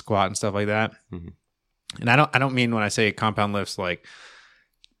down into a squat and stuff like that. Mm-hmm. And I don't mean when I say compound lifts like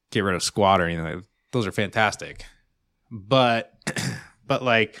get rid of squat or anything. Like, those are fantastic, but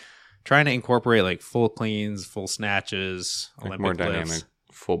like trying to incorporate like full cleans, full snatches, Like Olympic more lifts. dynamic,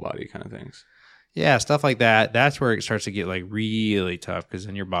 full body kind of things. Yeah, stuff like that. That's where it starts to get like really tough because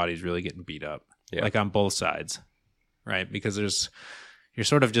then your body's really getting beat up, like on both sides, right? Because you're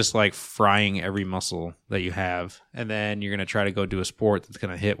sort of just like frying every muscle that you have, and then you're gonna try to go do a sport that's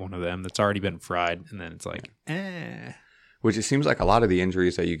gonna hit one of them that's already been fried, and then it's like, Which it seems like a lot of the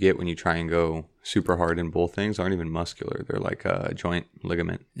injuries that you get when you try and go super hard in both things aren't even muscular. They're like joint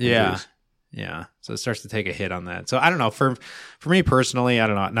ligament injuries. Yeah. So it starts to take a hit on that. So I don't know. For me personally, I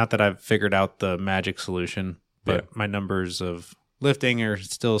don't know. Not that I've figured out the magic solution, but my numbers of lifting are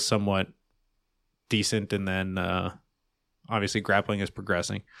still somewhat decent. And then obviously grappling is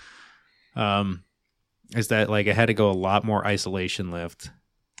progressing. Is that like I had to go a lot more isolation lift,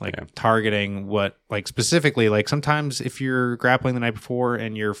 like targeting what, like specifically, like sometimes if you're grappling the night before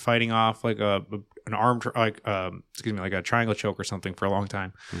and you're fighting off like an arm, like a triangle choke or something for a long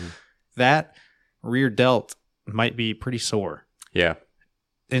time. Mm-hmm. That rear delt might be pretty sore. Yeah.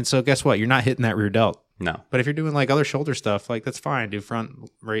 And so guess what? You're not hitting that rear delt. No. But if you're doing like other shoulder stuff, like that's fine. Do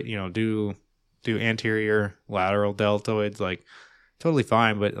front, right? Do anterior, lateral deltoids, like totally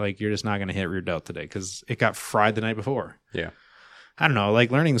fine. But like you're just not going to hit rear delt today because it got fried the night before. Yeah. I don't know.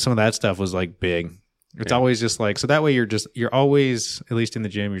 Like learning some of that stuff was like big. It's always just like, so that way you're always, at least in the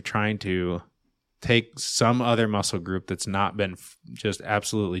gym, you're trying to take some other muscle group that's not been just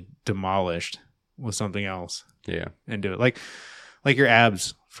absolutely demolished with something else. Yeah. And do it. Like your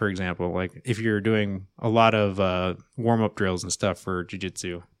abs, for example. Like if you're doing a lot of warm-up drills and stuff for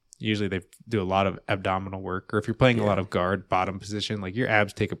jiu-jitsu, usually they do a lot of abdominal work. Or if you're playing a lot of guard bottom position, like your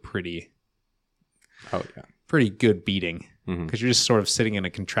abs take a pretty good beating. Because you're just sort of sitting in a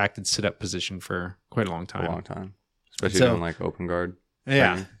contracted sit-up position for quite a long time. Especially doing like open guard.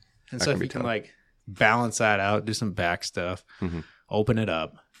 Yeah. Training. And so if you can like balance that out, do some back stuff, open it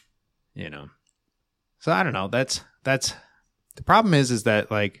up, So I don't know. That's the problem is that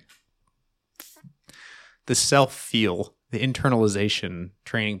like the self-feel, the internalization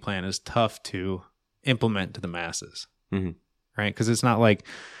training plan is tough to implement to the masses, right? Because it's not like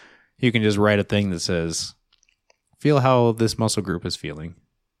you can just write a thing that says, feel how this muscle group is feeling.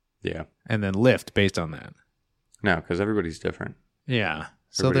 Yeah. And then lift based on that. No, because everybody's different. Yeah.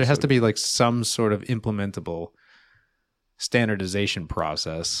 So there has to be like some sort of implementable standardization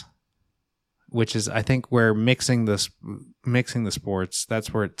process, which is, I think, where mixing the sports,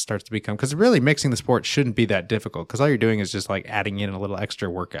 that's where it starts to become, because really mixing the sports shouldn't be that difficult because all you're doing is just like adding in a little extra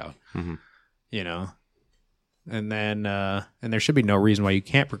workout, and then, and there should be no reason why you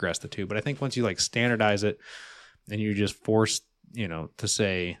can't progress the two. But I think once you like standardize it and you just force, to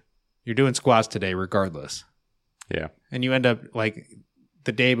say you're doing squats today regardless. Yeah. And you end up like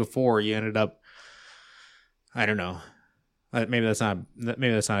the day before you ended up, I don't know, maybe that's not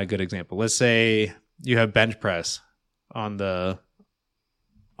a good example. Let's say you have bench press on the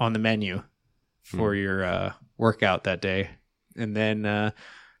menu for your workout that day, and then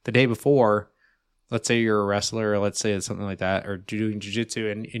the day before, let's say you're a wrestler, or let's say it's something like that, or you're doing jiu-jitsu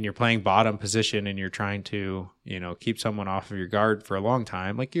and you're playing bottom position and you're trying to, keep someone off of your guard for a long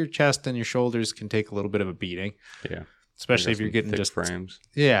time. Like your chest and your shoulders can take a little bit of a beating. Yeah. Especially if you're getting just frames.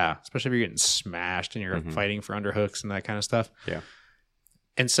 Yeah. Especially if you're getting smashed and you're fighting for underhooks and that kind of stuff. Yeah.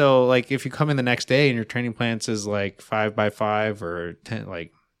 And so like if you come in the next day and your training plan says like 5x5 or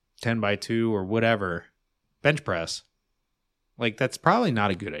 10x2 or whatever, bench press, like that's probably not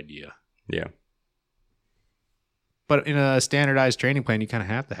a good idea. Yeah. But in a standardized training plan, you kind of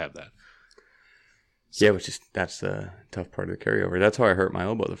have to have that. So, yeah, that's the tough part of the carryover. That's how I hurt my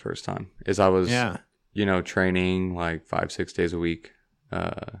elbow the first time. Is I was, training like 5-6 days a week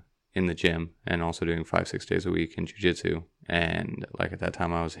in the gym, and also doing 5-6 days a week in jiu-jitsu. And like at that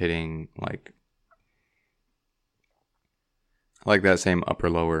time, I was hitting like that same upper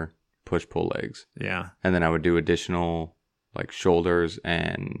lower push pull legs. Yeah, and then I would do additional like shoulders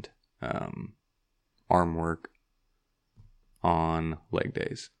and arm work on leg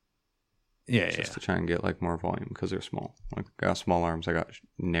days. Just to try and get like more volume because they're small. Like I got small arms, I got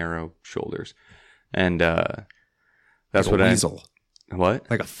narrow shoulders, and that's like what a weasel.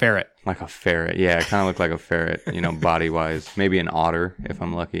 What? Like a ferret. Like a ferret. Yeah, I kind of look like a ferret, body wise. Maybe an otter if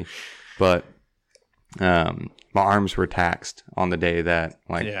I'm lucky. But my arms were taxed on the day that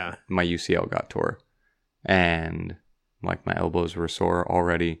my UCL got tore, and like my elbows were sore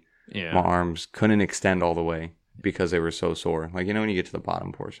already. Yeah, my arms couldn't extend all the way because they were so sore. Like, when you get to the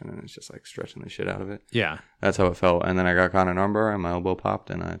bottom portion and it's just like stretching the shit out of it. Yeah. That's how it felt. And then I got caught in an armbar and my elbow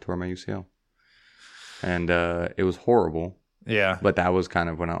popped and I tore my UCL. And it was horrible. Yeah. But that was kind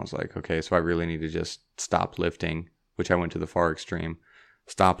of when I was like, okay, so I really need to just stop lifting, which I went to the far extreme.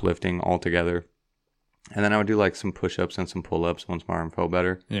 Stop lifting altogether. And then I would do like some push-ups and some pull-ups once my arm felt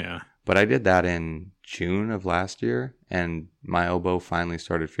better. Yeah. But I did that in June of last year and my elbow finally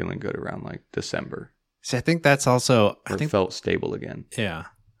started feeling good around like December. See, I think that's also... I think felt stable again. Yeah.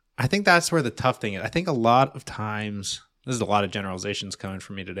 I think that's where the tough thing is. I think a lot of times... This is a lot of generalizations coming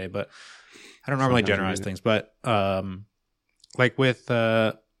from me today, but I don't normally generalize things. But like with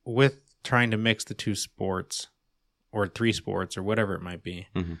trying to mix the two sports or three sports or whatever it might be,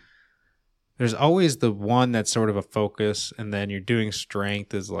 there's always the one that's sort of a focus, and then you're doing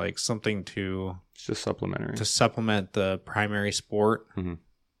strength is like something to... It's just supplementary. To supplement the primary sport.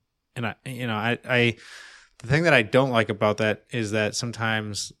 And I the thing that I don't like about that is that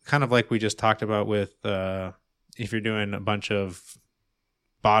sometimes, kind of like we just talked about with if you're doing a bunch of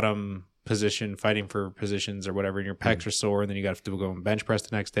bottom position, fighting for positions or whatever, and your pecs are sore, and then you got to go and bench press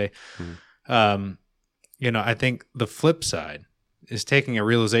the next day. I think the flip side is taking a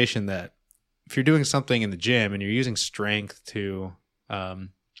realization that if you're doing something in the gym and you're using strength to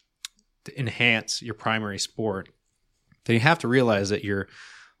enhance your primary sport, then you have to realize that you're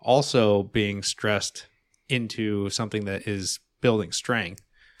also being stressed into something that is building strength.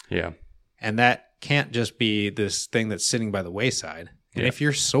 Yeah. And that can't just be this thing that's sitting by the wayside. And if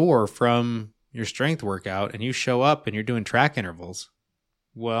you're sore from your strength workout and you show up and you're doing track intervals,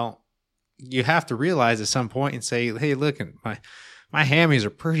 well, you have to realize at some point and say, hey, look, my hammies are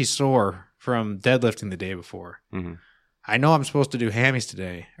pretty sore from deadlifting the day before. I know I'm supposed to do hammies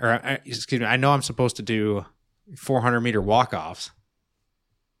today. I know I'm supposed to do 400-meter walk-offs,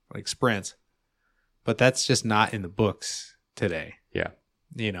 like sprints, but that's just not in the books today. Yeah.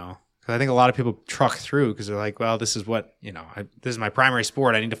 Because I think a lot of people truck through because they're like, well, this is what, this is my primary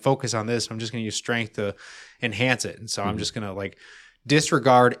sport. I need to focus on this. I'm just going to use strength to enhance it. And so I'm just going to like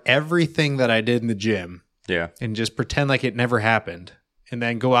disregard everything that I did in the gym. Yeah. And just pretend like it never happened, and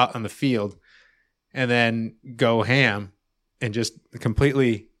then go out on the field and then go ham and just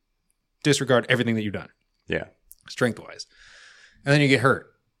completely disregard everything that you've done. Yeah. Strength wise. And then you get hurt.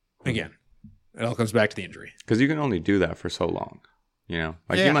 Again, it all comes back to the injury. Because you can only do that for so long, you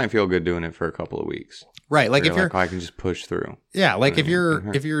might feel good doing it for a couple of weeks, right? Like if you're like, I can just push through. Yeah, like if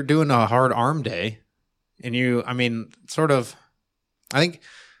you're doing a hard arm day, and I think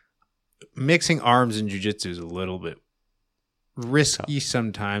mixing arms in jiu-jitsu is a little bit risky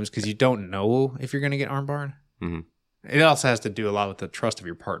sometimes because you don't know if you're going to get armbarred. It also has to do a lot with the trust of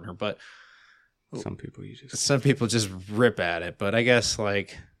your partner, but some people just rip at it. But I guess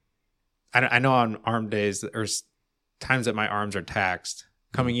like. I know on arm days there's times that my arms are taxed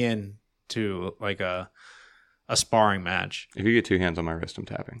coming in to like a sparring match. If you get two hands on my wrist, I'm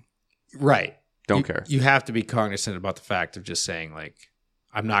tapping. Right. Don't care. You have to be cognizant about the fact of just saying like,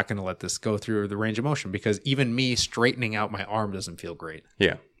 I'm not going to let this go through the range of motion, because even me straightening out my arm doesn't feel great.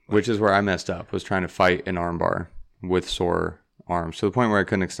 Yeah. Which is where I messed up, was trying to fight an arm bar with sore arms to the point where I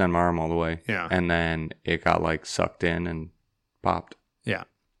couldn't extend my arm all the way. Yeah. And then it got like sucked in and popped. Yeah.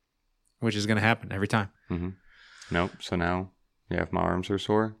 Which is going to happen every time. Mm-hmm. Nope. So now, yeah, if my arms are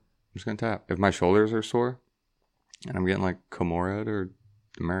sore, I'm just going to tap. If my shoulders are sore and I'm getting like Kimura or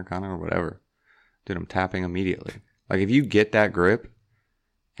Americana or whatever, dude, I'm tapping immediately. Like if you get that grip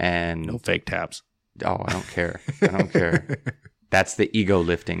and... No fake taps. Oh, I don't care. I don't care. That's the ego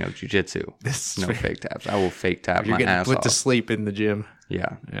lifting of jiu-jitsu. No fake taps. I will fake tap my ass off. You're getting put to sleep in the gym.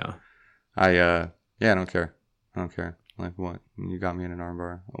 Yeah. Yeah. I don't care. I don't care. Like, what? You got me in an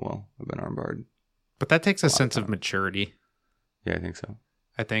armbar. Oh, well, I've been armbarred. But that takes a sense of maturity. Yeah, I think so.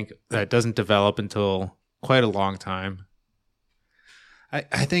 I think that doesn't develop until quite a long time.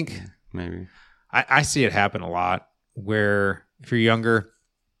 I think... Maybe. I see it happen a lot, where if you're younger,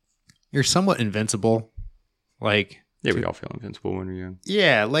 you're somewhat invincible. Like... Yeah, we all feel invincible when we're young.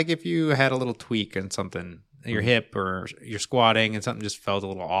 Yeah, like if you had a little tweak on something, your hip, or you're squatting and something just felt a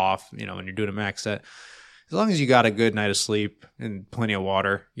little off, when you're doing a max set. As long as you got a good night of sleep and plenty of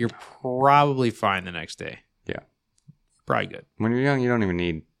water, you're probably fine the next day. Yeah. Probably good. When you're young, you don't even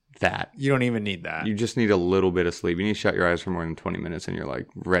need that. You don't even need that. You just need a little bit of sleep. You need to shut your eyes for more than 20 minutes and you're like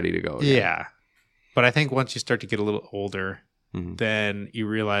ready to go again. Yeah. But I think once you start to get a little older, then you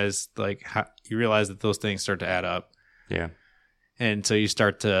realize that those things start to add up. Yeah. And so you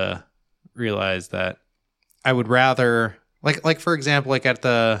start to realize that I would rather, like for example, like at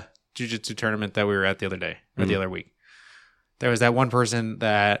the jiu-jitsu tournament that we were at the other day, or the other week, there was that one person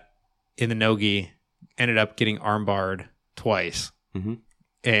that in the no-gi ended up getting armbarred twice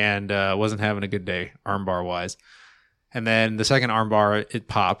and wasn't having a good day armbar wise. And then the second armbar, it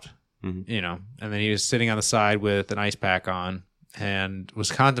popped, and then he was sitting on the side with an ice pack on and was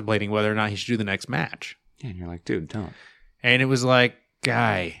contemplating whether or not he should do the next match. Yeah, and you're like, dude, don't. And it was like,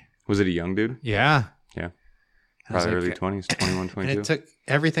 guy. Was it a young dude? Yeah. Yeah. Probably early 20s, 21, 22. And it took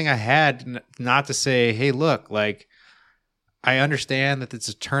everything I had not to say, hey, look, like, I understand that it's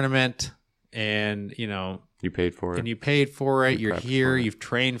a tournament and, you paid for it. And you paid for it. You're here. You've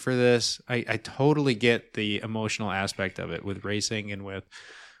trained for this. I totally get the emotional aspect of it with racing and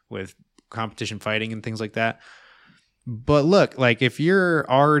with competition fighting and things like that. But look, like if you're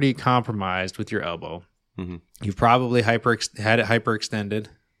already compromised with your elbow, you've probably had it hyperextended,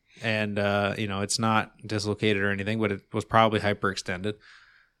 and it's not dislocated or anything, but it was probably hyperextended.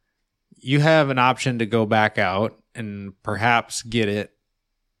 You have an option to go back out and perhaps get it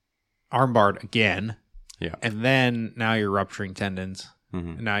armbarred again. Yeah. And then now you're rupturing tendons.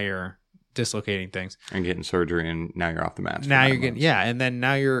 And now you're dislocating things and getting surgery, and now you're off the mats. Now you're getting and then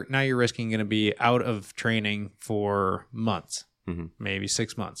now you're risking going to be out of training for months, maybe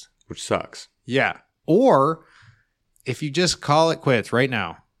 6 months, which sucks. Yeah. Or if you just call it quits right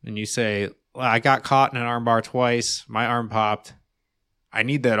now and you say, well, I got caught in an arm bar twice, my arm popped, I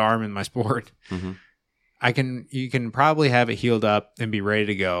need that arm in my sport. You can probably have it healed up and be ready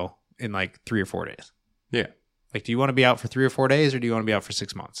to go in like 3 or 4 days. Yeah. Like, do you want to be out for 3 or 4 days, or do you want to be out for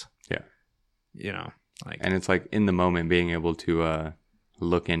 6 months? Yeah. And it's like in the moment being able to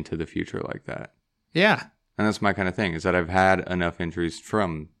look into the future like that. Yeah. And that's my kind of thing, is that I've had enough injuries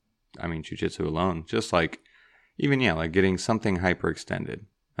from, jiu-jitsu alone. Just like, even, like getting something hyperextended.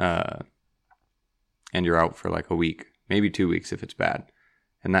 And you're out for like a week, maybe 2 weeks if it's bad.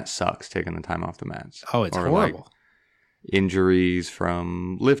 And that sucks, taking the time off the mats. Oh, it's horrible. Like injuries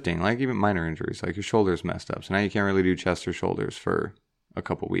from lifting, like even minor injuries, like your shoulder's messed up. So now you can't really do chest or shoulders for a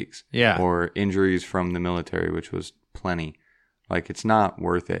couple weeks. Yeah. Or injuries from the military, which was plenty. Like, it's not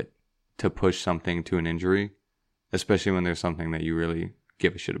worth it to push something to an injury, especially when there's something that you really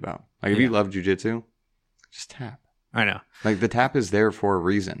give a shit about. Like, if you love jiu-jitsu, just tap. I know. Like, the tap is there for a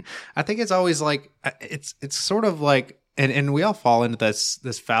reason. I think it's always like, it's sort of like, and we all fall into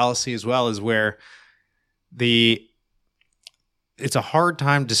this fallacy as well, is where it's a hard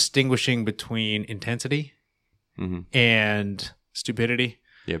time distinguishing between intensity and stupidity.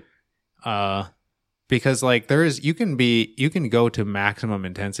 Yep. Because like you can go to maximum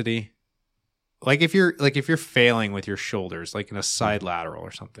intensity. Like if you're failing with your shoulders, like in a side lateral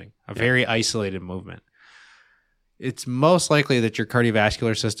or something, a very isolated movement, it's most likely that your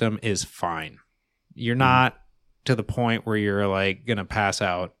cardiovascular system is fine. You're not to the point where you're like going to pass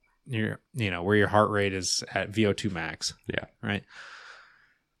out. Where your heart rate is at VO2 max. Yeah. Right.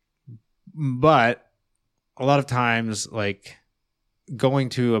 But a lot of times, like going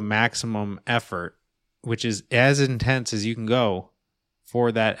to a maximum effort, which is as intense as you can go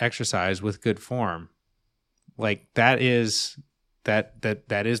for that exercise with good form, like that is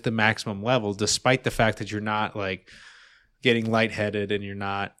that is the maximum level, despite the fact that you're not like getting lightheaded and you're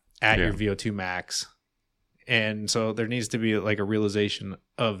not at your VO2 max. And so there needs to be like a realization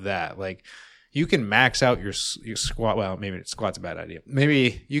of that. Like you can max out your squat. Well, maybe squat's a bad idea.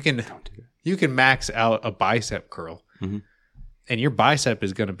 Maybe you can max out a bicep curl. Mm-hmm. And your bicep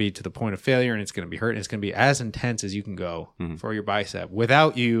is going to be to the point of failure, and it's going to be hurt, and it's going to be as intense as you can go for your bicep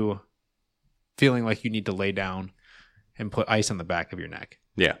without you feeling like you need to lay down and put ice on the back of your neck.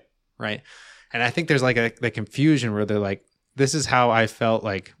 Yeah. Right. And I think there's like the confusion where they're like, this is how I felt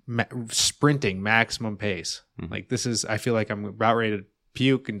like sprinting maximum pace. Mm-hmm. Like this is, I feel like I'm about ready to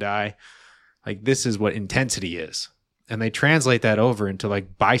puke and die. Like this is what intensity is. And they translate that over into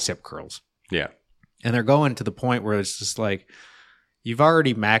like bicep curls. Yeah. And they're going to the point where it's just like, you've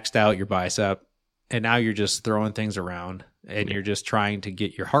already maxed out your bicep and now you're just throwing things around and you're just trying to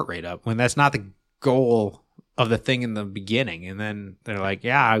get your heart rate up when that's not the goal of the thing in the beginning. And then they're like,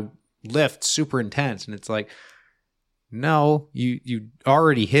 yeah, I lift super intense. And it's like, no, you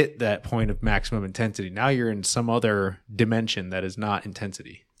already hit that point of maximum intensity. Now you're in some other dimension that is not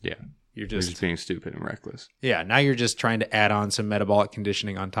intensity. Yeah. You're just being stupid and reckless. Yeah. Now you're just trying to add on some metabolic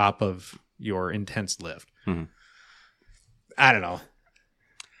conditioning on top of your intense lift. Mm-hmm. I don't know.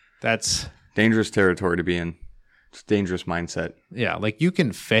 That's dangerous territory to be in. It's a dangerous mindset. Yeah. Like you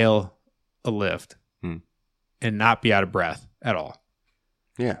can fail a lift and not be out of breath at all.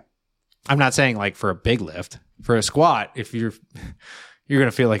 Yeah. I'm not saying like for a big lift. For a squat, if you're going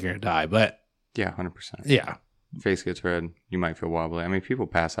to feel like you're going to die, but yeah, 100%. Yeah. Face gets red. You might feel wobbly. I mean, people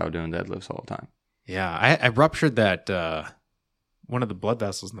pass out doing deadlifts all the time. Yeah. I ruptured that, one of the blood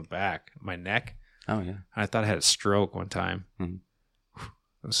vessels in the back, my neck. Oh yeah. I thought I had a stroke one time. Mm-hmm.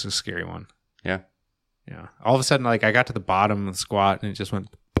 It was a scary one. Yeah. Yeah. All of a sudden, like I got to the bottom of the squat and it just went.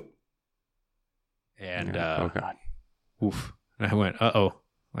 And, oh God. Oof. And I went, uh-oh.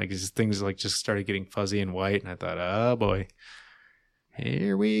 Like things like just started getting fuzzy and white, and I thought, oh boy,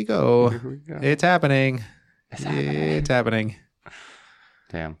 here we go. It's happening. It's happening.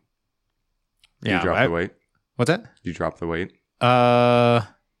 Damn. Yeah. You drop the weight? What's that? You drop the weight?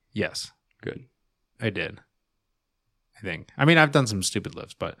 Yes. Good. I did. I think. I mean, I've done some stupid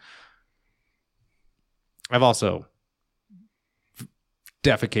lifts, but I've also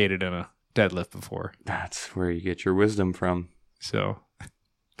defecated in a deadlift before. That's where you get your wisdom from. So.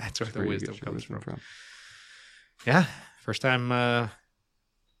 That's where the wisdom comes from. Yeah. First time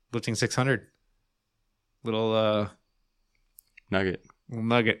lifting 600. Little nugget. Little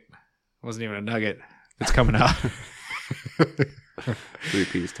nugget. It wasn't even a nugget. It's coming out.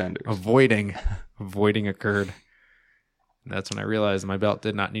 3-piece tenders. Avoiding a curd. And that's when I realized my belt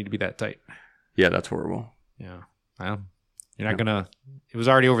did not need to be that tight. Yeah, that's horrible. Yeah. Well, you're not going to... It was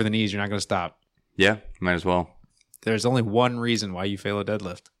already over the knees. You're not going to stop. Yeah, might as well. There's only one reason why you fail a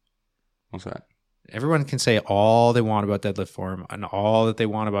deadlift. What's that? Everyone can say all they want about deadlift form and all that they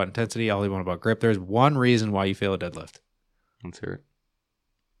want about intensity, all they want about grip. There's one reason why you fail a deadlift. Let's hear it.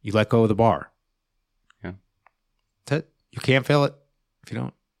 You let go of the bar. Yeah. That's it. You can't fail it if you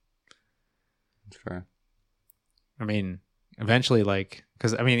don't. That's fair. I mean, eventually, like,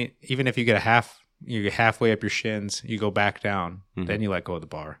 because I mean, even if you get you get halfway up your shins, you go back down, then you let go of the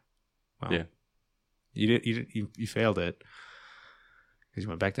bar. Well, yeah. You failed it because you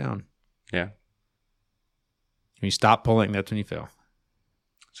went back down. Yeah. When you stop pulling, that's when you fail.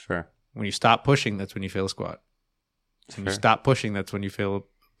 That's fair. When you stop pushing, that's when you fail a squat. When you stop pushing, that's when you fail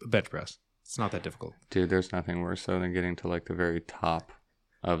a bench press. It's not that difficult. Dude, there's nothing worse though than getting to like the very top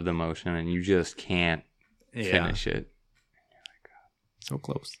of the motion and you just can't finish it. You're like, God. So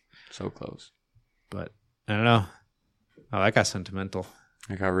close. So close. But I don't know. Oh, that got sentimental.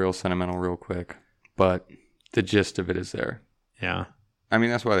 I got real sentimental real quick. But the gist of it is there. Yeah. I mean,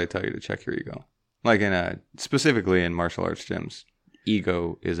 that's why they tell you to check your ego. Like specifically in martial arts gyms,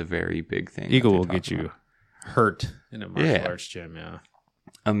 ego is a very big thing. Ego will get you hurt in a martial arts gym, yeah.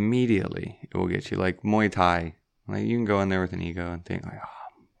 Immediately, it will get you. Like Muay Thai, like you can go in there with an ego and think like,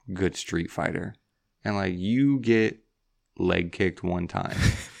 oh, good street fighter. And like you get leg kicked one time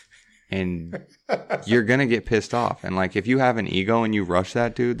and you're going to get pissed off. And like if you have an ego and you rush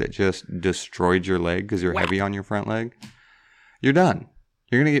that dude that just destroyed your leg because you're heavy on your front leg, you're done.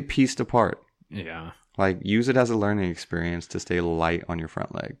 You're going to get pieced apart. Yeah. Like use it as a learning experience to stay light on your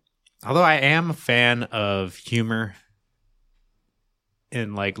front leg. Although I am a fan of humor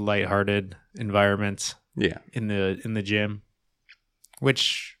in like lighthearted environments. Yeah. In the gym,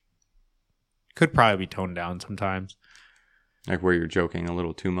 which could probably be toned down sometimes. Like where you're joking a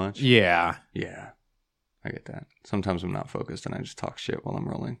little too much? Yeah. Yeah. I get that. Sometimes I'm not focused and I just talk shit while I'm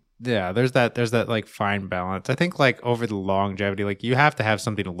rolling. Yeah, there's that like fine balance. I think like over the longevity, like you have to have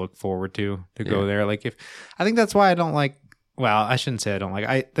something to look forward to go there. Like if I think that's why I don't like. Well, I shouldn't say I don't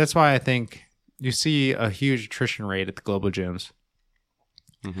like. That's why I think you see a huge attrition rate at the global gyms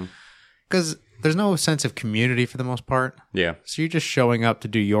because there's no sense of community for the most part. Yeah. So you're just showing up to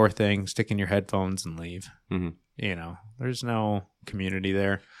do your thing, stick in your headphones, and leave. Mm-hmm. You know, there's no community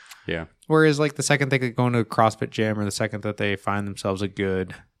there. Yeah. Whereas like the second they could go into a CrossFit gym or the second that they find themselves a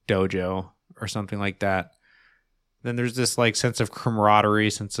good dojo or something like that, then there's this like sense of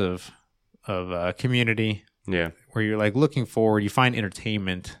camaraderie, sense of community. Yeah. Where you're like looking forward, you find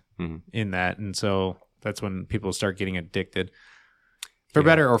entertainment in that. And so that's when people start getting addicted for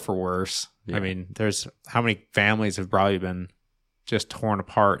better or for worse. Yeah. I mean, there's how many families have probably been just torn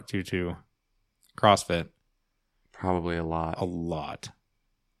apart due to CrossFit? Probably a lot. A lot.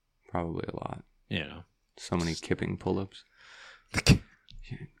 Probably a lot. You know, so many kipping pull-ups.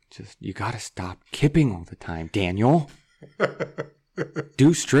 You gotta stop kipping all the time, Daniel.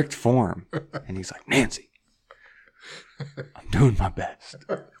 Do strict form. And he's like, Nancy, I'm doing my best.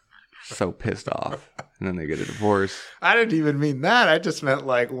 So pissed off. And then they get a divorce. I didn't even mean that. I just meant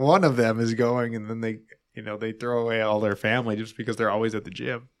like one of them is going and then they throw away all their family just because they're always at the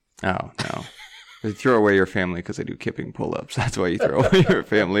gym. Oh, no. They throw away your family because they do kipping pull-ups. That's why you throw away your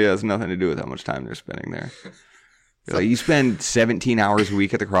family. It has nothing to do with how much time they're spending there. Like you spend 17 hours a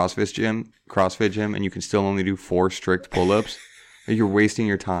week at the CrossFit gym, and you can still only do 4 strict pull-ups. You're wasting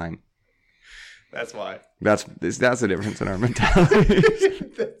your time. That's why. That's the difference in our mentality.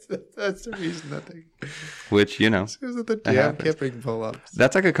 that's the reason that they. Which because of the damn kipping pull-ups.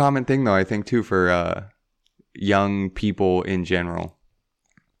 That's like a common thing, though. I think too for young people in general,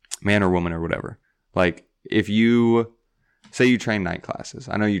 man or woman or whatever. Like if you say you train night classes,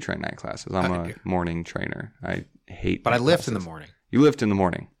 I know you train night classes. I'm a morning trainer. I hate. But I lift in the morning. You lift in the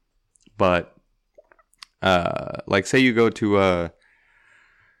morning, but like say you go to a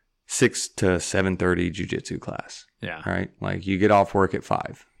 6 to 7:30 jiu-jitsu class. Yeah. Right. Like you get off work at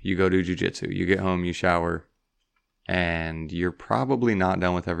 5. You go do jiu-jitsu. You get home. You shower, and you're probably not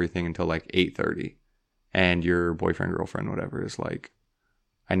done with everything until like 8:30. And your boyfriend, girlfriend, whatever is like,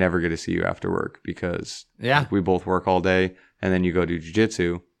 I never get to see you after work because we both work all day, and then you go do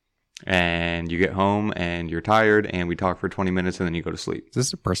jiu-jitsu and you get home and you're tired and we talk for 20 minutes and then you go to sleep. Is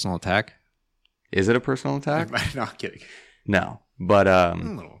this a personal attack? Is it a personal attack? I'm not kidding. No, but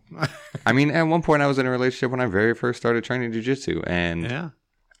I mean, at one point I was in a relationship when I very first started training jiu-jitsu, and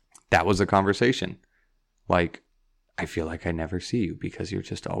that was a conversation. Like, I feel like I never see you because you're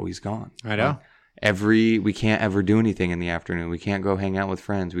just always gone. I know. We can't ever do anything in the afternoon. We can't go hang out with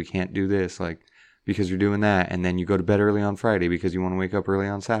friends. We can't do this, like, because you're doing that. And then you go to bed early on Friday because you want to wake up early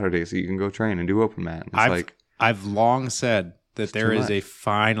on Saturday so you can go train and do open mat. I've long said that there is a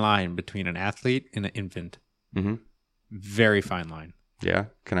fine line between an athlete and an infant. Mm-hmm. Very fine line. Yeah.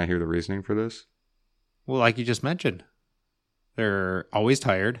 Can I hear the reasoning for this? Well, like you just mentioned, they're always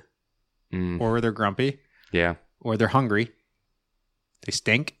tired, or they're grumpy, or they're hungry. They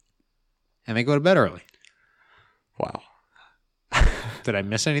stink. And they go to bed early. Wow. Did I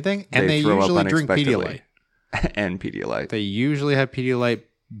miss anything? And they usually drink Pedialyte. And Pedialyte. They usually have Pedialyte,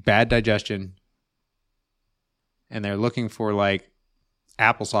 bad digestion. And they're looking for like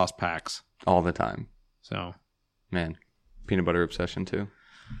applesauce packs. All the time. So. Man. Peanut butter obsession too.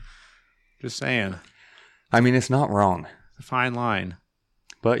 Just saying. I mean, it's not wrong. It's a fine line.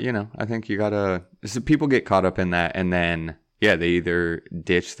 But, I think you gotta. People get caught up in that and then. Yeah, they either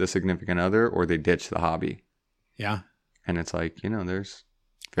ditch the significant other or they ditch the hobby. Yeah. And it's like, there's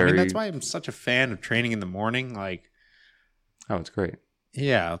that's why I'm such a fan of training in the morning. Like, oh, it's great.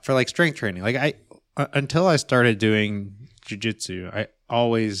 Yeah, for like strength training. Like until I started doing jiu-jitsu, I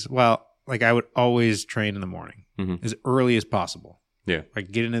would always train in the morning as early as possible. Yeah.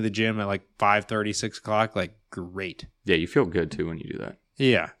 Like get into the gym at like 5:30, 6 o'clock, like great. Yeah, you feel good too when you do that.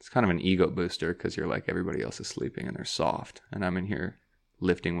 Yeah. It's kind of an ego booster because you're like, everybody else is sleeping and they're soft. And I'm in here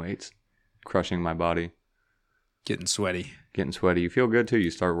lifting weights, crushing my body. Getting sweaty. You feel good too. You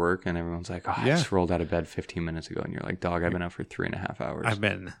start work and everyone's like, I just rolled out of bed 15 minutes ago. And you're like, dog, I've been up for 3.5 hours. I've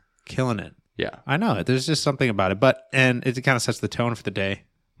been killing it. Yeah. I know. There's just something about it. And it kind of sets the tone for the day.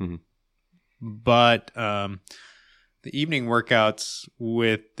 Mm-hmm. But the evening workouts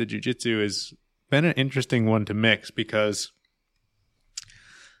with the jiu-jitsu has been an interesting one to mix because...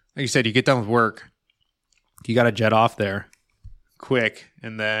 Like you said, you get done with work, you got to jet off there quick,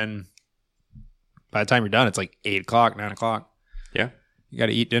 and then by the time you're done, it's like 8 o'clock, 9 o'clock. Yeah. You got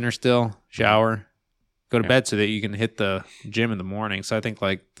to eat dinner still, shower, go to bed so that you can hit the gym in the morning. So I think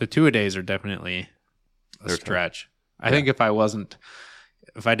like the 2-a-days are definitely a stretch. I think if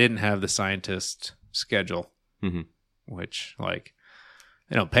I didn't have the scientist schedule, which like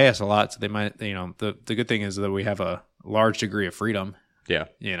they don't pay us a lot, so they might, the good thing is that we have a large degree of freedom. Yeah.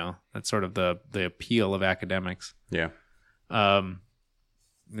 That's sort of the appeal of academics. Yeah.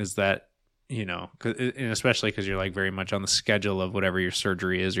 Is that, and especially because you're like very much on the schedule of whatever your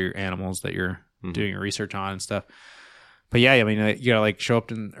surgery is or your animals that you're doing your research on and stuff. But yeah, I mean, you gotta like show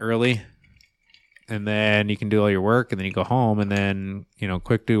up early, and then you can do all your work, and then you go home, and then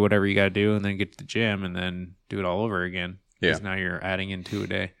quick do whatever you gotta do, and then get to the gym, and then do it all over again. Yeah. Because now you're adding in 2 a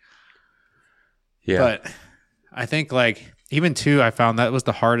day. Yeah. But I think like even 2, I found that was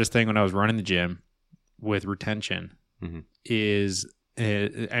the hardest thing when I was running the gym with retention. Is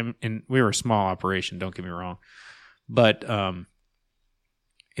and we were a small operation, don't get me wrong, but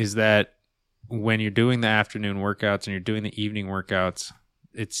is that when you're doing the afternoon workouts and you're doing the evening workouts,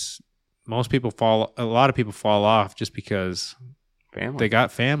 a lot of people fall off just because they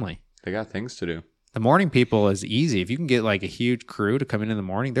got family. They got things to do. The morning people is easy. If you can get like a huge crew to come in the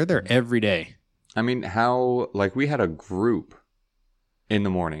morning, they're there every day. I mean, we had a group in the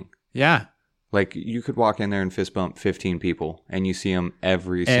morning. Yeah. Like you could walk in there and fist bump 15 people and you see them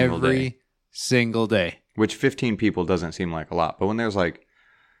every single day. Every single day. Which 15 people doesn't seem like a lot. But when there's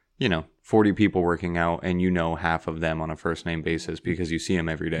 40 people working out and half of them on a first name basis because you see them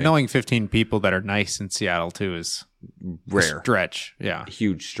every day. Knowing 15 people that are nice in Seattle too is rare. A stretch. Yeah.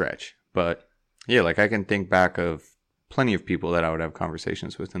 Huge stretch. But yeah, like I can think back of plenty of people that I would have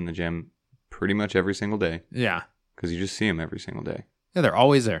conversations with in the gym pretty much every single day. Yeah. Because you just see them every single day. Yeah, they're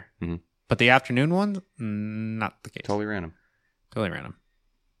always there. But the afternoon ones, not the case. Totally random.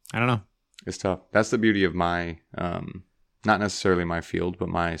 I don't know. It's tough. That's the beauty of my, not necessarily my field, but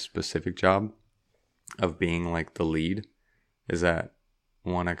my specific job of being like the lead is that,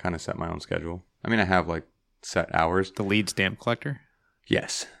 one, I kind of set my own schedule. I mean, I have like set hours. The lead stamp collector?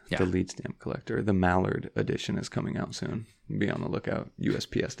 Yes. Yeah. The lead stamp collector. The Mallard edition is coming out soon. Be on the lookout.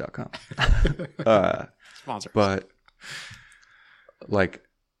 USPS.com. Sponsor. But like,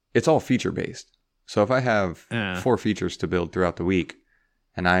 it's all feature based. So if I have 4 features to build throughout the week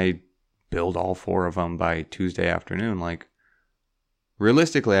and I build all 4 of them by Tuesday afternoon, like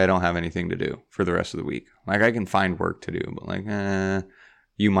realistically, I don't have anything to do for the rest of the week. Like I can find work to do, but like,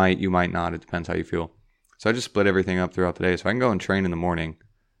 you might not. It depends how you feel. So I just split everything up throughout the day. So I can go and train in the morning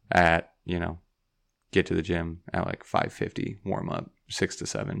at, get to the gym at like 5:50, warm up, 6 to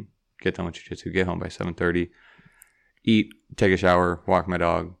 7, get done with jiu-jitsu, get home by 7:30, eat, take a shower, walk my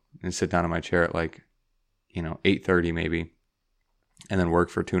dog, and sit down in my chair at like, 8:30 maybe, and then work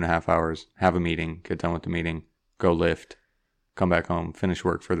for 2.5 hours, have a meeting, get done with the meeting, go lift, come back home, finish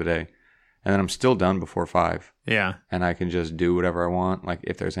work for the day. And then I'm still done before 5. Yeah. And I can just do whatever I want. Like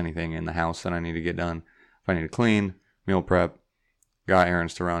if there's anything in the house that I need to get done, if I need to clean, meal prep, got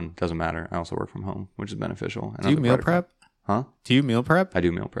errands to run, doesn't matter. I also work from home, which is beneficial. Do you meal prep? Huh? Do you meal prep? I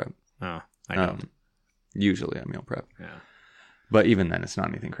do meal prep. Oh, I don't. Usually I meal prep. Yeah. But even then, it's not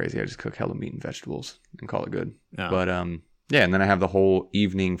anything crazy. I just cook hella meat and vegetables and call it good. Oh. But yeah, and then I have the whole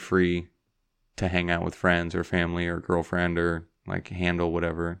evening free to hang out with friends or family or girlfriend or like handle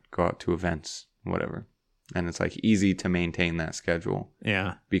whatever, go out to events, whatever. And it's like easy to maintain that schedule.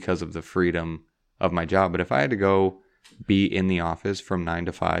 Yeah. Because of the freedom of my job. But if I had to go be in the office from 9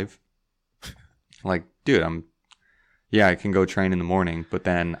 to 5, like, dude, I can go train in the morning, but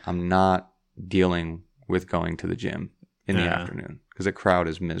then I'm not dealing with going to the gym in the afternoon because the crowd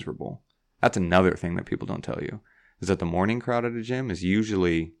is miserable. That's another thing that people don't tell you is that the morning crowd at a gym is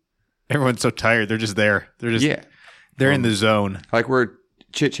usually everyone's so tired. They're just there. They're in the zone. Like we're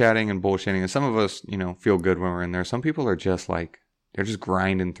chit-chatting and bullshitting, and some of us, feel good when we're in there. Some people are just like, they're just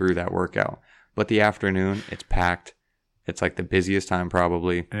grinding through that workout. But the afternoon, it's packed. It's like the busiest time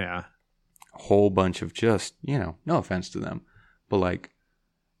probably. Yeah. A whole bunch of just, no offense to them, but like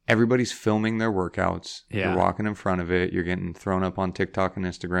everybody's filming their workouts. Yeah. You're walking in front of it. You're getting thrown up on TikTok and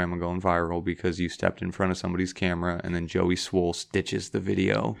Instagram and going viral because you stepped in front of somebody's camera, and then Joey Swole stitches the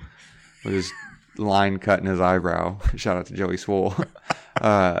video with his line cut in his eyebrow. Shout out to Joey Swole.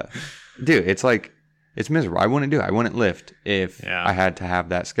 Dude, it's like, it's miserable. I wouldn't do it. I wouldn't lift if I had to have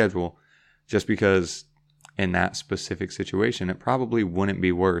that schedule, just because in that specific situation, it probably wouldn't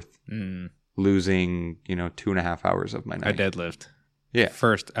be worth losing, 2.5 hours of my night. I deadlift. Yeah.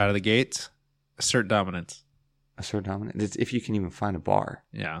 First out of the gates, assert dominance. Assert dominance. It's if you can even find a bar.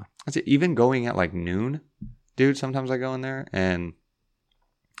 Yeah. That's it. Even going at like noon, dude, sometimes I go in there and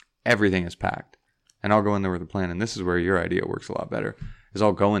everything is packed. And I'll go in there with a plan. And this is where your idea works a lot better, is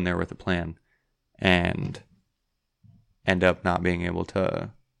I'll go in there with a plan and end up not being able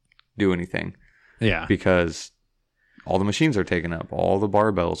to do anything. Yeah. Because all the machines are taken up, all the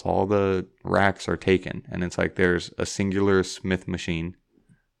barbells, all the racks are taken. And it's like there's a singular Smith machine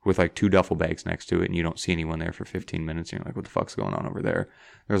with like 2 duffel bags next to it, and you don't see anyone there for 15 minutes. And you're like, what the fuck's going on over there?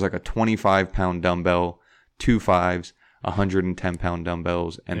 There's like a 25-pound dumbbell, 2 5s, 110-pound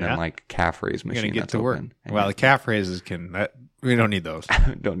dumbbells, and then like calf raise machine. You're gonna get that's to work. open. Well, the calf raises we don't need those.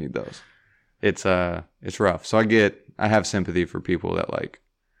 Don't need those. It's rough. So I have sympathy for people that like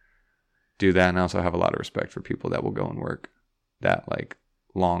do that, and I also have a lot of respect for people that will go and work that like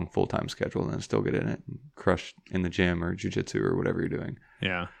long full-time schedule and then still get in it and crush in the gym or jiu-jitsu or whatever you're doing.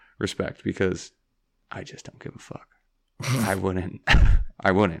 Yeah. Respect, because I just don't give a fuck. I wouldn't.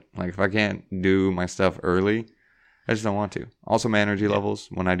 Like, if I can't do my stuff early, I just don't want to. Also, my energy levels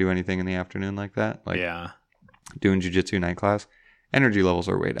when I do anything in the afternoon like that, like doing jiu-jitsu night class, energy levels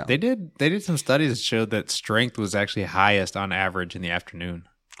are way down. They did some studies that showed that strength was actually highest on average in the afternoon.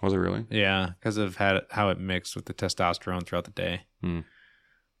 Was it really? Yeah, because of how it mixed with the testosterone throughout the day. Hmm.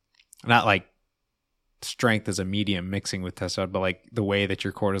 Not like strength as a medium mixing with testosterone, but like the way that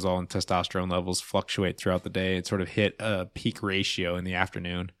your cortisol and testosterone levels fluctuate throughout the day. It sort of hit a peak ratio in the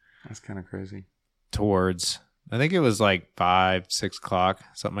afternoon. That's kind of crazy. Towards, I think it was like 5, 6 o'clock,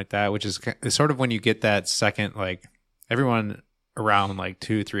 something like that, which is sort of when you get that second, like everyone around like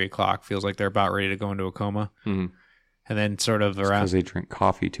 2, 3 o'clock feels like they're about ready to go into a coma. Mm-hmm. And then sort of around. Because they drink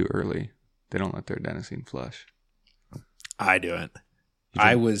coffee too early. They don't let their adenosine flush. I do it.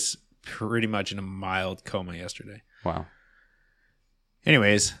 I was pretty much in a mild coma yesterday. Wow.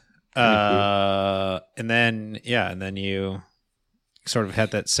 Anyways, and then you sort of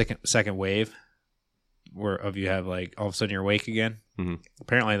had that second wave of you have like all of a sudden you're awake again. Mm-hmm.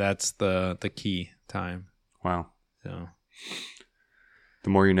 Apparently that's the key time. Wow. So the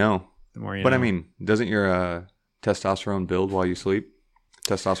more you know. But I mean, doesn't your testosterone build while you sleep?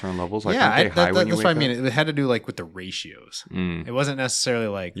 Testosterone levels, like, aren't they high when you wake up? That's what I mean. It had to do like with the ratios. It wasn't necessarily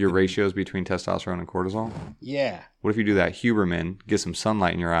like your ratios between testosterone and cortisol. Yeah. What if you do that Huberman, get some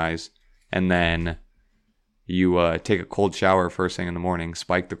sunlight in your eyes, and then you take a cold shower first thing in the morning,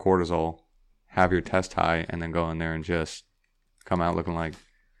 spike the cortisol, have your test high, and then go in there and just come out looking like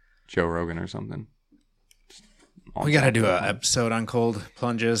Joe Rogan or something? We got to do an episode on cold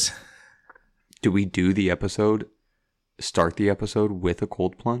plunges. Do we do the episode? Start the episode with a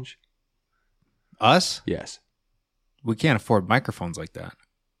cold plunge? Us? Yes. We can't afford microphones like that.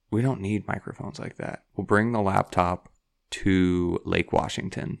 We don't need microphones like that. We'll bring the laptop to Lake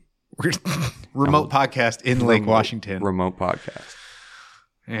Washington. Remote podcast in Lake Washington. Remote podcast.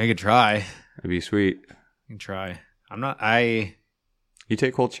 Yeah, I could try. It'd be sweet. I can try. You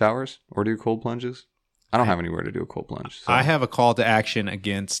take cold showers or do cold plunges? I don't have anywhere to do a cold plunge. So. I have a call to action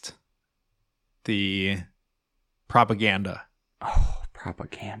against the propaganda. Oh,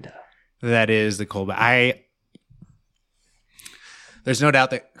 propaganda. That is the cold bath. There's no doubt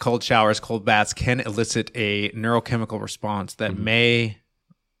that cold showers, cold baths can elicit a neurochemical response that may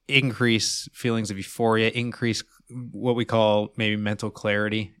increase feelings of euphoria, increase what we call maybe mental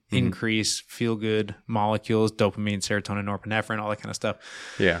clarity, increase feel-good molecules, dopamine, serotonin, norepinephrine, all that kind of stuff.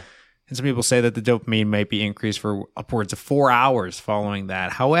 Yeah. And some people say that the dopamine might be increased for upwards of 4 hours following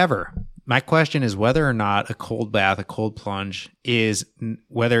that. However, my question is whether or not a cold bath, a cold plunge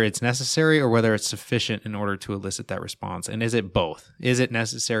whether it's necessary or whether it's sufficient in order to elicit that response. And is it both? Is it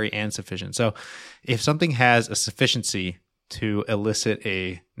necessary and sufficient? So if something has a sufficiency to elicit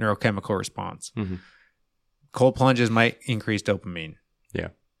a neurochemical response, cold plunges might increase dopamine. Yeah.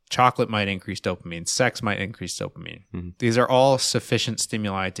 Chocolate might increase dopamine. Sex might increase dopamine. These are all sufficient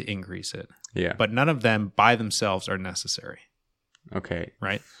stimuli to increase it. Yeah. But none of them by themselves are necessary. Okay.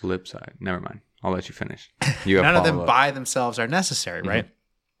 Right. Flip side. Never mind. I'll let you finish. You have none of them by themselves are necessary, right?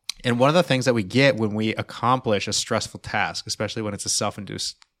 And one of the things that we get when we accomplish a stressful task, especially when it's a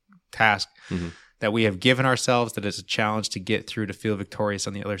self-induced task that we have given ourselves, that it's a challenge to get through to feel victorious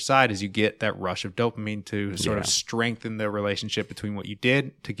on the other side, is you get that rush of dopamine to sort of strengthen the relationship between what you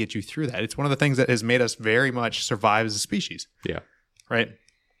did to get you through that. It's one of the things that has made us very much survive as a species. Yeah. Right?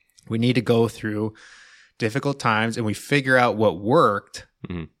 We need to go through difficult times and we figure out what worked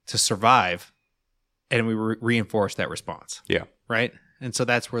to survive, and we reinforce that response. Yeah. Right? And so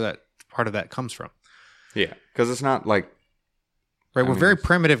that's where that part of that comes from. Yeah. Because it's not like... Right? We're very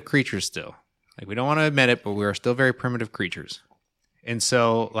primitive creatures still. Like, we don't want to admit it, but we're still very primitive creatures. And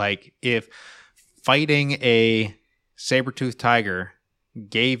so, like, if fighting a saber-toothed tiger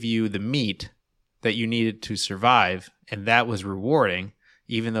gave you the meat that you needed to survive, and that was rewarding,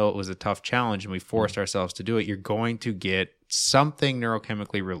 even though it was a tough challenge and we forced ourselves to do it, you're going to get something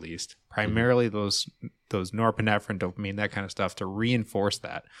neurochemically released primarily those norepinephrine, dopamine, that kind of stuff to reinforce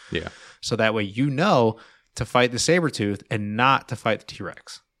that. Yeah. So that way you know to fight the saber-tooth and not to fight the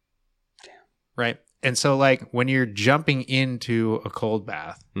T-Rex. Damn. Right? And so like when you're jumping into a cold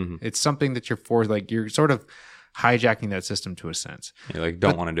bath, it's something that you're forced, like you're sort of hijacking that system to a sense. You like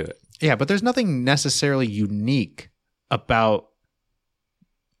don't want to do it. Yeah, but there's nothing necessarily unique about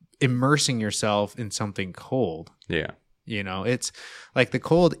immersing yourself in something cold. Yeah. You know, it's like the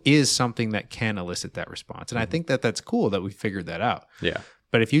cold is something that can elicit that response. And I think that that's cool that we figured that out. Yeah.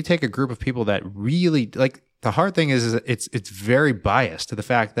 But if you take a group of people that really like, the hard thing is it's very biased to the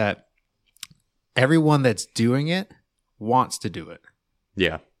fact that everyone that's doing it wants to do it.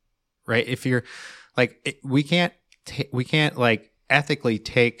 Yeah. Right? If you're like, we can't like ethically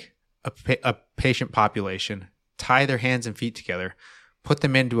take a patient population, tie their hands and feet together, put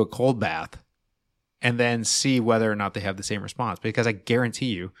them into a cold bath, and then see whether or not they have the same response. Because I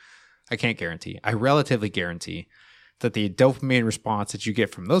relatively guarantee that the dopamine response that you get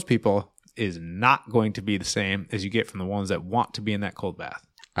from those people is not going to be the same as you get from the ones that want to be in that cold bath.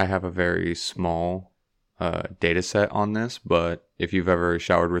 I have a very small data set on this, but if you've ever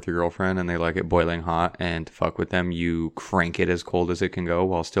showered with your girlfriend and they like it boiling hot, and to fuck with them, you crank it as cold as it can go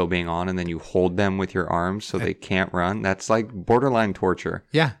while still being on, and then you hold them with your arms so they can't run. That's like borderline torture.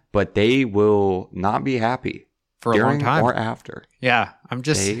 Yeah. But they will not be happy for a long time or after. Yeah.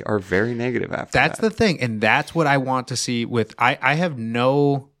 They are very negative after that's that. The thing. And that's what I want to see with, I have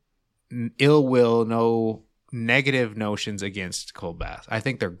no ill will, no negative notions against cold baths. I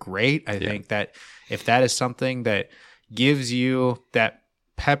think they're great. I think that if that is something that gives you that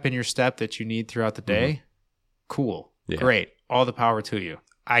pep in your step that you need throughout the day, cool, great, all the power to you.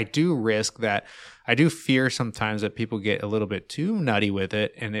 I do fear sometimes that people get a little bit too nutty with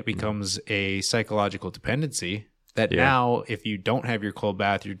it and it becomes a psychological dependency that now if you don't have your cold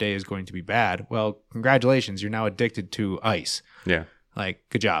bath, your day is going to be bad. Well, congratulations, you're now addicted to ice. Yeah. Like,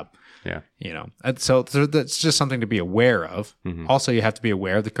 good job. Yeah. You know, and so that's just something to be aware of. Also, you have to be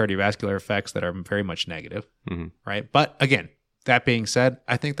aware of the cardiovascular effects that are very much negative, right? But again, that being said,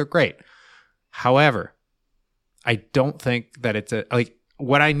 I think they're great. However, I don't think that it's like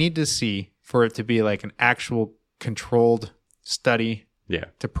what I need to see for it to be like an actual controlled study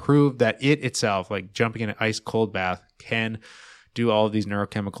to prove that it itself, like jumping in an ice cold bath, can do all of these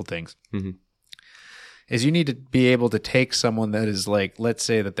neurochemical things. Is you need to be able to take someone that is like, let's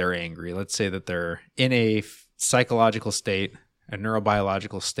say that they're angry. Let's say that they're in a psychological state, a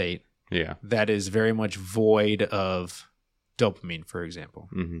neurobiological state that is very much void of dopamine, for example,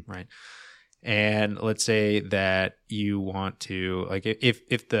 right? And let's say that you want to, like,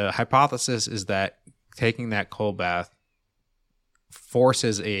 if the hypothesis is that taking that cold bath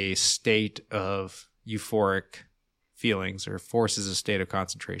forces a state of euphoric feelings or forces a state of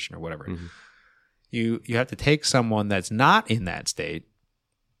concentration or whatever, you have to take someone that's not in that state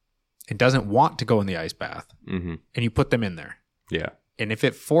and doesn't want to go in the ice bath, and you put them in there. Yeah. And if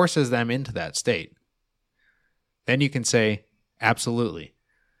it forces them into that state, then you can say, absolutely,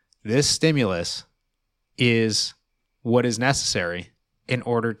 this stimulus is what is necessary in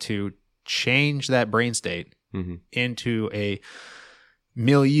order to change that brain state into a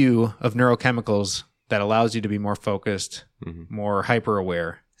milieu of neurochemicals that allows you to be more focused, more hyper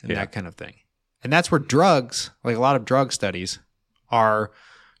aware, and that kind of thing. And that's where drugs, like a lot of drug studies, are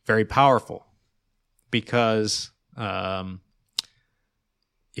very powerful. Because if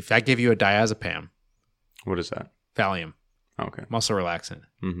I give you a diazepam. What is that? Valium. Okay. Muscle relaxant.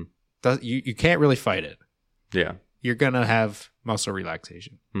 You can't really fight it. Yeah. You're going to have muscle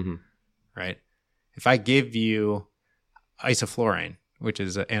relaxation. Right? If I give you isoflurane, which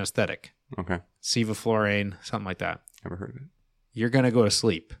is an anesthetic. Okay. Sevoflurane, something like that. Never heard of it. You're going to go to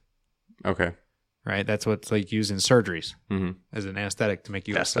sleep. Okay. Right? That's what's like used in surgeries as an anesthetic to make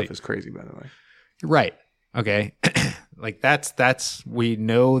you go to sleep. That stuff is crazy, by the way. Right. Okay. Like that's we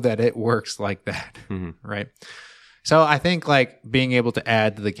know that it works like that. Right. So I think like being able to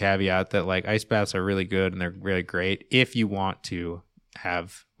add to the caveat that like ice baths are really good and they're really great if you want to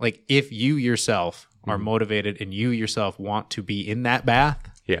have, like, if you yourself are motivated and you yourself want to be in that bath.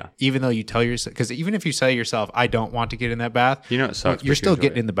 Yeah. Even though you tell yourself, because even if you say yourself, I don't want to get in that bath, you know, it sucks, you're still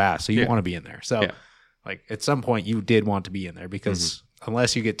getting in the bath. So you want to be in there. So like at some point you did want to be in there because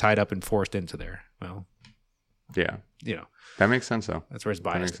unless you get tied up and forced into there, well, you know, that makes sense though. That's where it's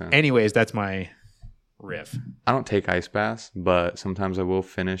biased. Anyways, that's my riff. I don't take ice baths, but sometimes I will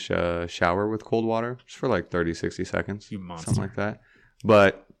finish a shower with cold water just for like 30, 60 seconds. You monster. Something like that.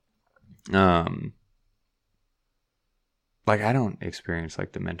 But, like I don't experience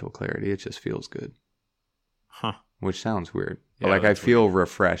like the mental clarity. It just feels good. Huh. which sounds weird. Yeah, But like I that's feel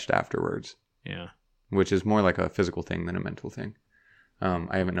refreshed afterwards, Yeah. which is more like a physical thing than a mental thing.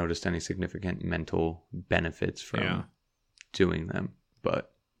 I haven't noticed any significant mental benefits from doing them,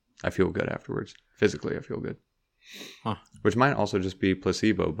 but I feel good afterwards. Physically, I feel good. Huh. Which might also just be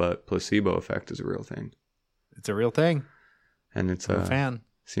placebo, but placebo effect is a real thing. It's a real thing. And it's I'm a fan.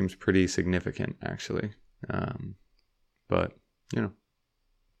 Seems pretty significant, actually. But, you know.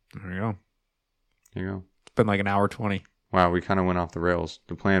 There you go. There you go. It's been like an hour 20. Wow, we kind of went off the rails.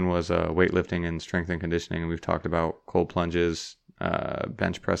 The plan was weightlifting and strength and conditioning, and we've talked about cold plunges,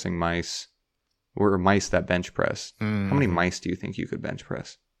 bench pressing mice, or mice that bench press. Mm-hmm. How many mice do you think you could bench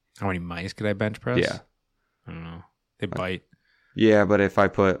press? How many mice could I bench press? Yeah. I don't know. They bite. Yeah, but if I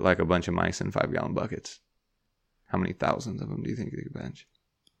put like a bunch of mice in 5-gallon buckets, how many thousands of them do you think you could bench?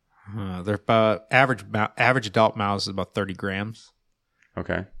 They're about average adult mouse is about 30 grams.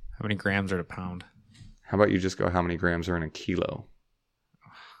 Okay. How many grams are in a pound? How about you just go how many grams are in a kilo?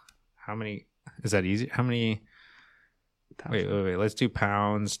 How many? Is that easy? How many? Wait. Let's do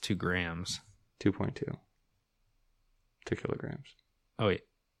pounds to grams. 2.2 to kilograms. Oh, wait.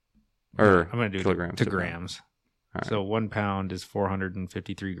 Or I'm going to do kilograms to grams. Right. So 1 pound is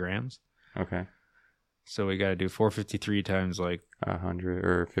 453 grams. Okay. So we got to do 453 times like 100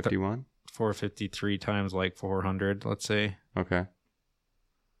 or 51. 453 times like 400, let's say. Okay.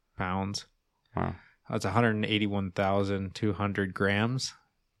 Pounds. Wow. That's 181,200 grams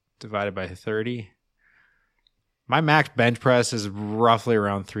divided by 30. My max bench press is roughly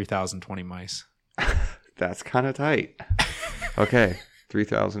around 3,020 mice. That's kind of tight. Okay.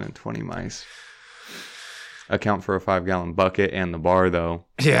 3,020 mice. Account for a 5-gallon bucket and the bar, though.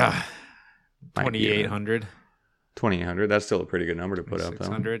 Yeah. 2,800. 2,800. That's still a pretty good number to put up, though.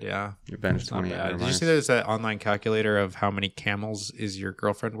 600, yeah. You bench 2,800 Did you see there's that online calculator of how many camels is your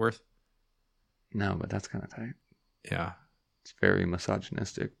girlfriend worth? No, but that's kind of tight. Yeah. It's very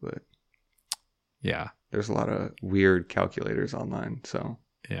misogynistic, but yeah, there's a lot of weird calculators online, so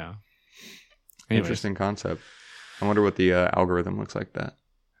yeah. Anyways. Interesting concept. I wonder what the algorithm looks like that.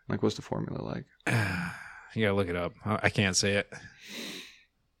 Like, what's the formula like? You gotta look it up. I can't say it.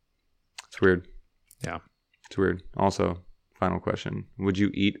 It's weird. Yeah. It's weird. Also, final question. Would you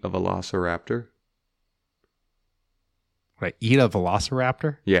eat a velociraptor? Would I eat a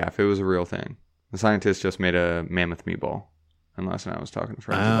velociraptor? Yeah, if it was a real thing. The scientists just made a mammoth meatball. And last night I was talking to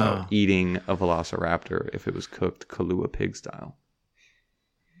friends about eating a velociraptor if it was cooked Kahlua pig style.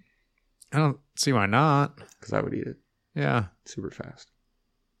 I don't see why not. Because I would eat it. Yeah. Super fast.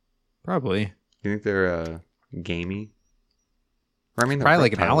 Probably. You think they're gamey? Or, I mean, they're probably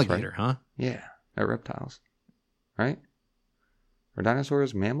like an reptiles, alligator, right? huh? Yeah, they're reptiles. Right? Are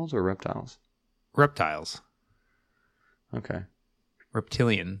dinosaurs mammals or reptiles? Reptiles. Okay.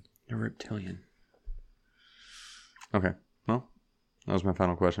 Reptilian. A reptilian. Okay. Well, that was my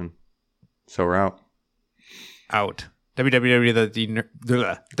final question. So we're out. Out.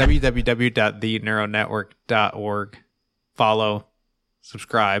 www.theneuronetwork.org. Follow,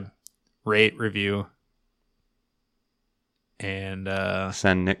 subscribe, rate, review, and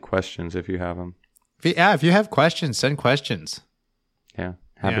send Nick questions if you have them. If you have questions, send questions. Yeah.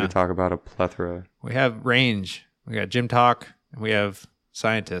 Happy to talk about a plethora. We have range. We got gym talk. And we have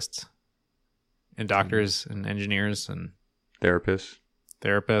scientists and doctors and engineers and therapists.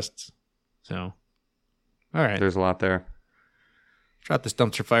 So, all right. There's a lot there. Drop this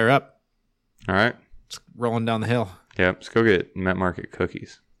dumpster fire up. All right. It's rolling down the hill. Yep. Let's go get Met Market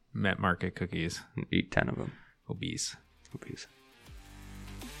cookies. Met Market cookies. Eat 10 of them. Obese.